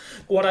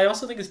 What I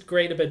also think is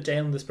great about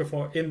Dale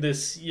in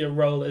this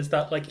role is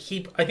that, like,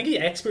 I think he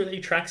expertly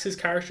tracks his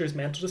character's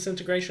mental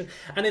disintegration,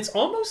 and it's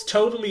almost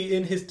totally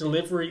in his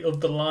delivery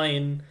of the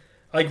line,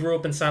 I grew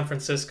up in San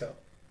Francisco.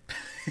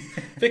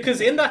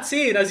 Because in that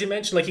scene, as you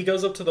mentioned, like, he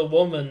goes up to the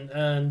woman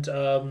and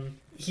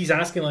he's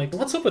asking, like,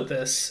 what's up with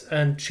this?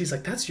 And she's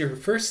like, that's your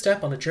first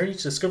step on a journey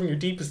to discovering your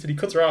deepest. And he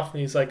cuts her off and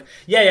he's like,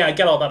 yeah, I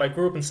get all that. I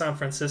grew up in San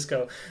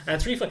Francisco. And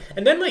it's really fun.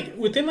 And then, like,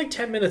 within, like,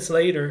 10 minutes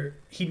later,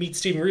 he meets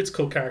Stephen Root's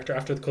cult character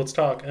after the cult's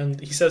talk. And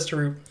he says to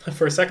Root,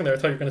 for a second there, I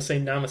thought you were going to say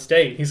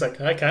namaste. He's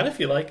like, I can if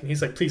you like. And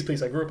he's like,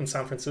 please, I grew up in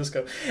San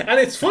Francisco. And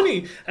it's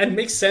funny and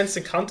makes sense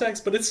in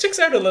context, but it sticks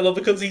out a little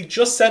because he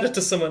just said it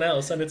to someone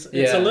else. And it's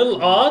a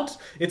little odd.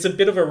 It's a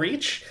bit of a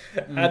reach.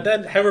 And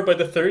then, however, by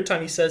the third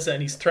time he says it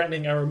and he's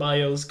threatening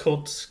Aramayo's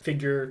cult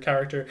figure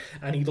character,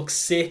 and he looks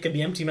sick and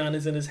the empty man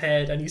is in his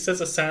head, and he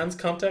says a sans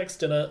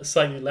context in a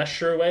slightly less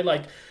sure way,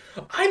 like,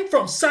 I'm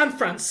from San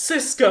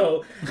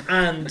Francisco,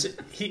 and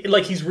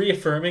he's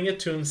reaffirming it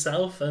to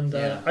himself, and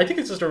I think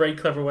it's just a very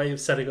clever way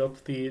of setting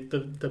up the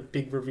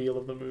big reveal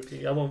of the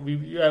movie.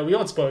 We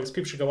won't spoil it,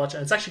 people should go watch it,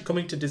 and it's actually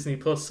coming to Disney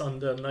Plus on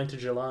the 9th of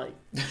July,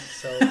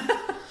 so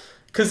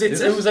because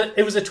it was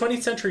a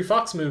 20th Century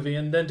Fox movie,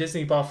 and then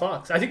Disney bought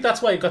Fox. I think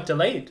that's why it got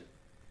delayed.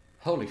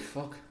 Holy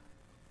fuck.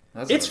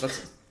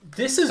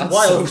 This is that's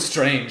wild. So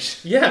strange.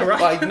 Yeah,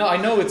 right. I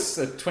know it's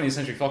a 20th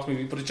Century Fox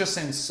movie, but it just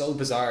sounds so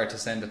bizarre to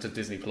send it to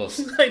Disney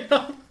Plus. I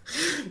know,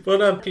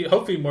 but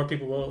hopefully more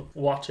people will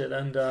watch it,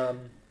 and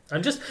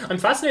I'm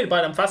fascinated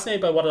by it. I'm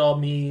fascinated by what it all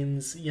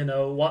means. You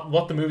know,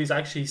 what the movie's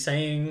actually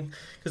saying,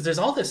 because there's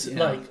all this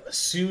like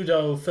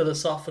pseudo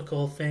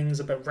philosophical things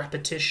about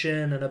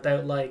repetition and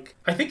about, like,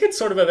 I think it's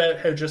sort of about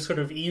how just sort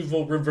of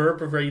evil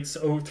reverberates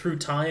through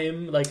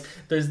time. Like,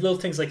 there's little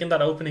things like in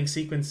that opening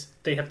sequence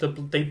they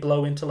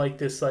blow into like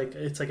this, like,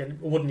 it's like a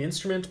wooden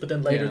instrument, but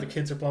then later the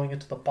kids are blowing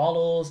into the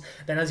bottles.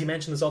 Then, as you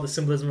mentioned, there's all the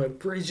symbolism about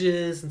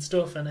bridges and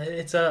stuff, and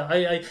it's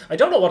I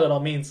don't know what it all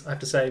means, I have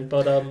to say,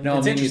 but no,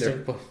 it's me interesting.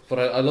 Neither. But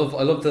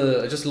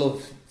I just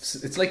love.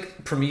 It's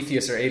like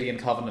Prometheus or Alien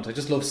Covenant. I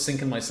just love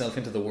sinking myself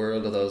into the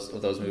world of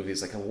those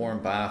movies, like a warm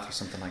bath or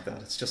something like that.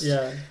 It's just,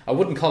 I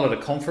wouldn't call it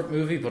a comfort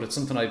movie, but it's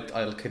something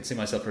I could see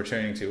myself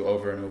returning to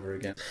over and over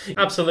again.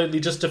 Absolutely,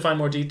 just to find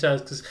more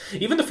details, because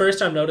even the first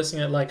time noticing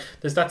it, like,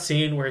 there's that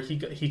scene where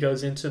he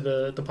goes into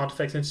the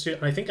Pontifex Institute,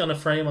 and I think on a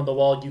frame on the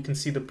wall you can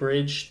see the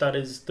bridge that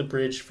is the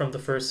bridge from the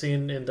first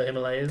scene in the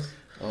Himalayas.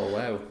 Oh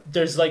wow!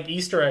 There's like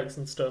Easter eggs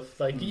and stuff.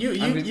 Like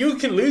you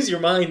can lose your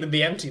mind in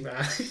the empty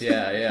man.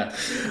 yeah,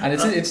 and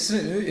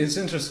it's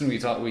interesting.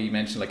 We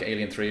mentioned like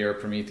Alien 3 or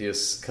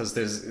Prometheus, because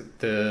there's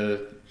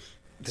the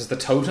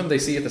totem they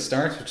see at the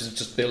start, which is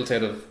just built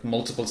out of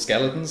multiple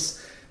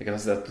skeletons. It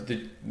has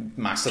the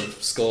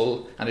massive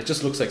skull, and it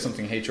just looks like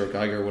something H.R.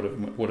 Geiger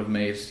would have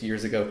made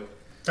years ago.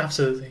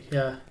 Absolutely,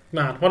 yeah.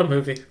 Man, what a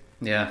movie!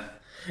 Yeah.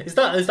 Is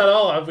that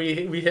all? Have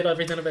we hit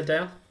everything about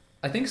Dale?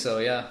 I think so,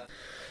 yeah.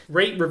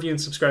 Rate, review,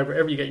 and subscribe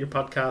wherever you get your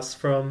podcasts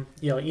from.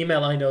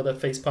 Email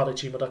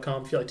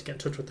iknowthatfacepod@gmail.com if you'd like to get in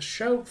touch with the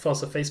show. Follow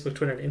us on Facebook,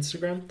 Twitter, and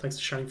Instagram. Thanks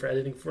to Shani for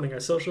editing, for running our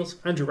socials.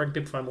 Andrew, where can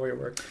people find more of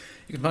your work?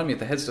 You can find me at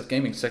the Head Stuff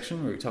Gaming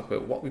section, where we talk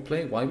about what we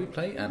play, why we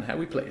play, and how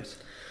we play it.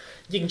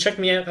 You can check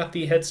me out at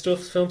the Head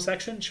Stuff film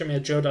section. Check me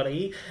out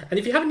joe.ie. And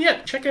if you haven't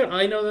yet, check out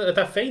I Know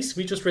That Face.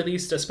 We just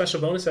released a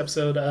special bonus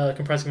episode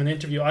comprising of an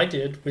interview I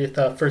did with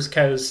First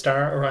Cow's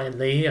star Orion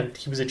Lee, and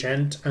he was a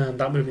gent, and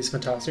that movie's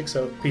fantastic,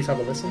 so please have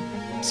a listen.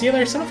 See you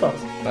later,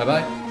 Cinephiles.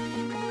 Bye-bye.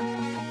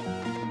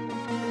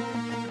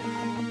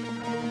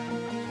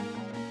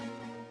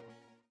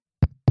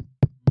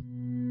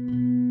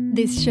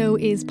 This show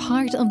is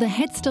part of the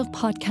Head Stuff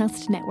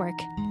Podcast Network,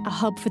 a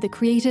hub for the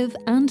creative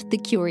and the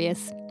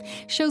curious.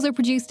 Shows are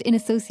produced in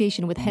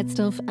association with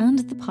Headstuff and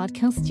the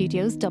Podcast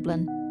Studios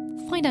Dublin.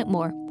 Find out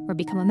more or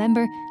become a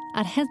member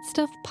at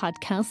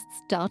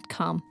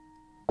headstuffpodcasts.com.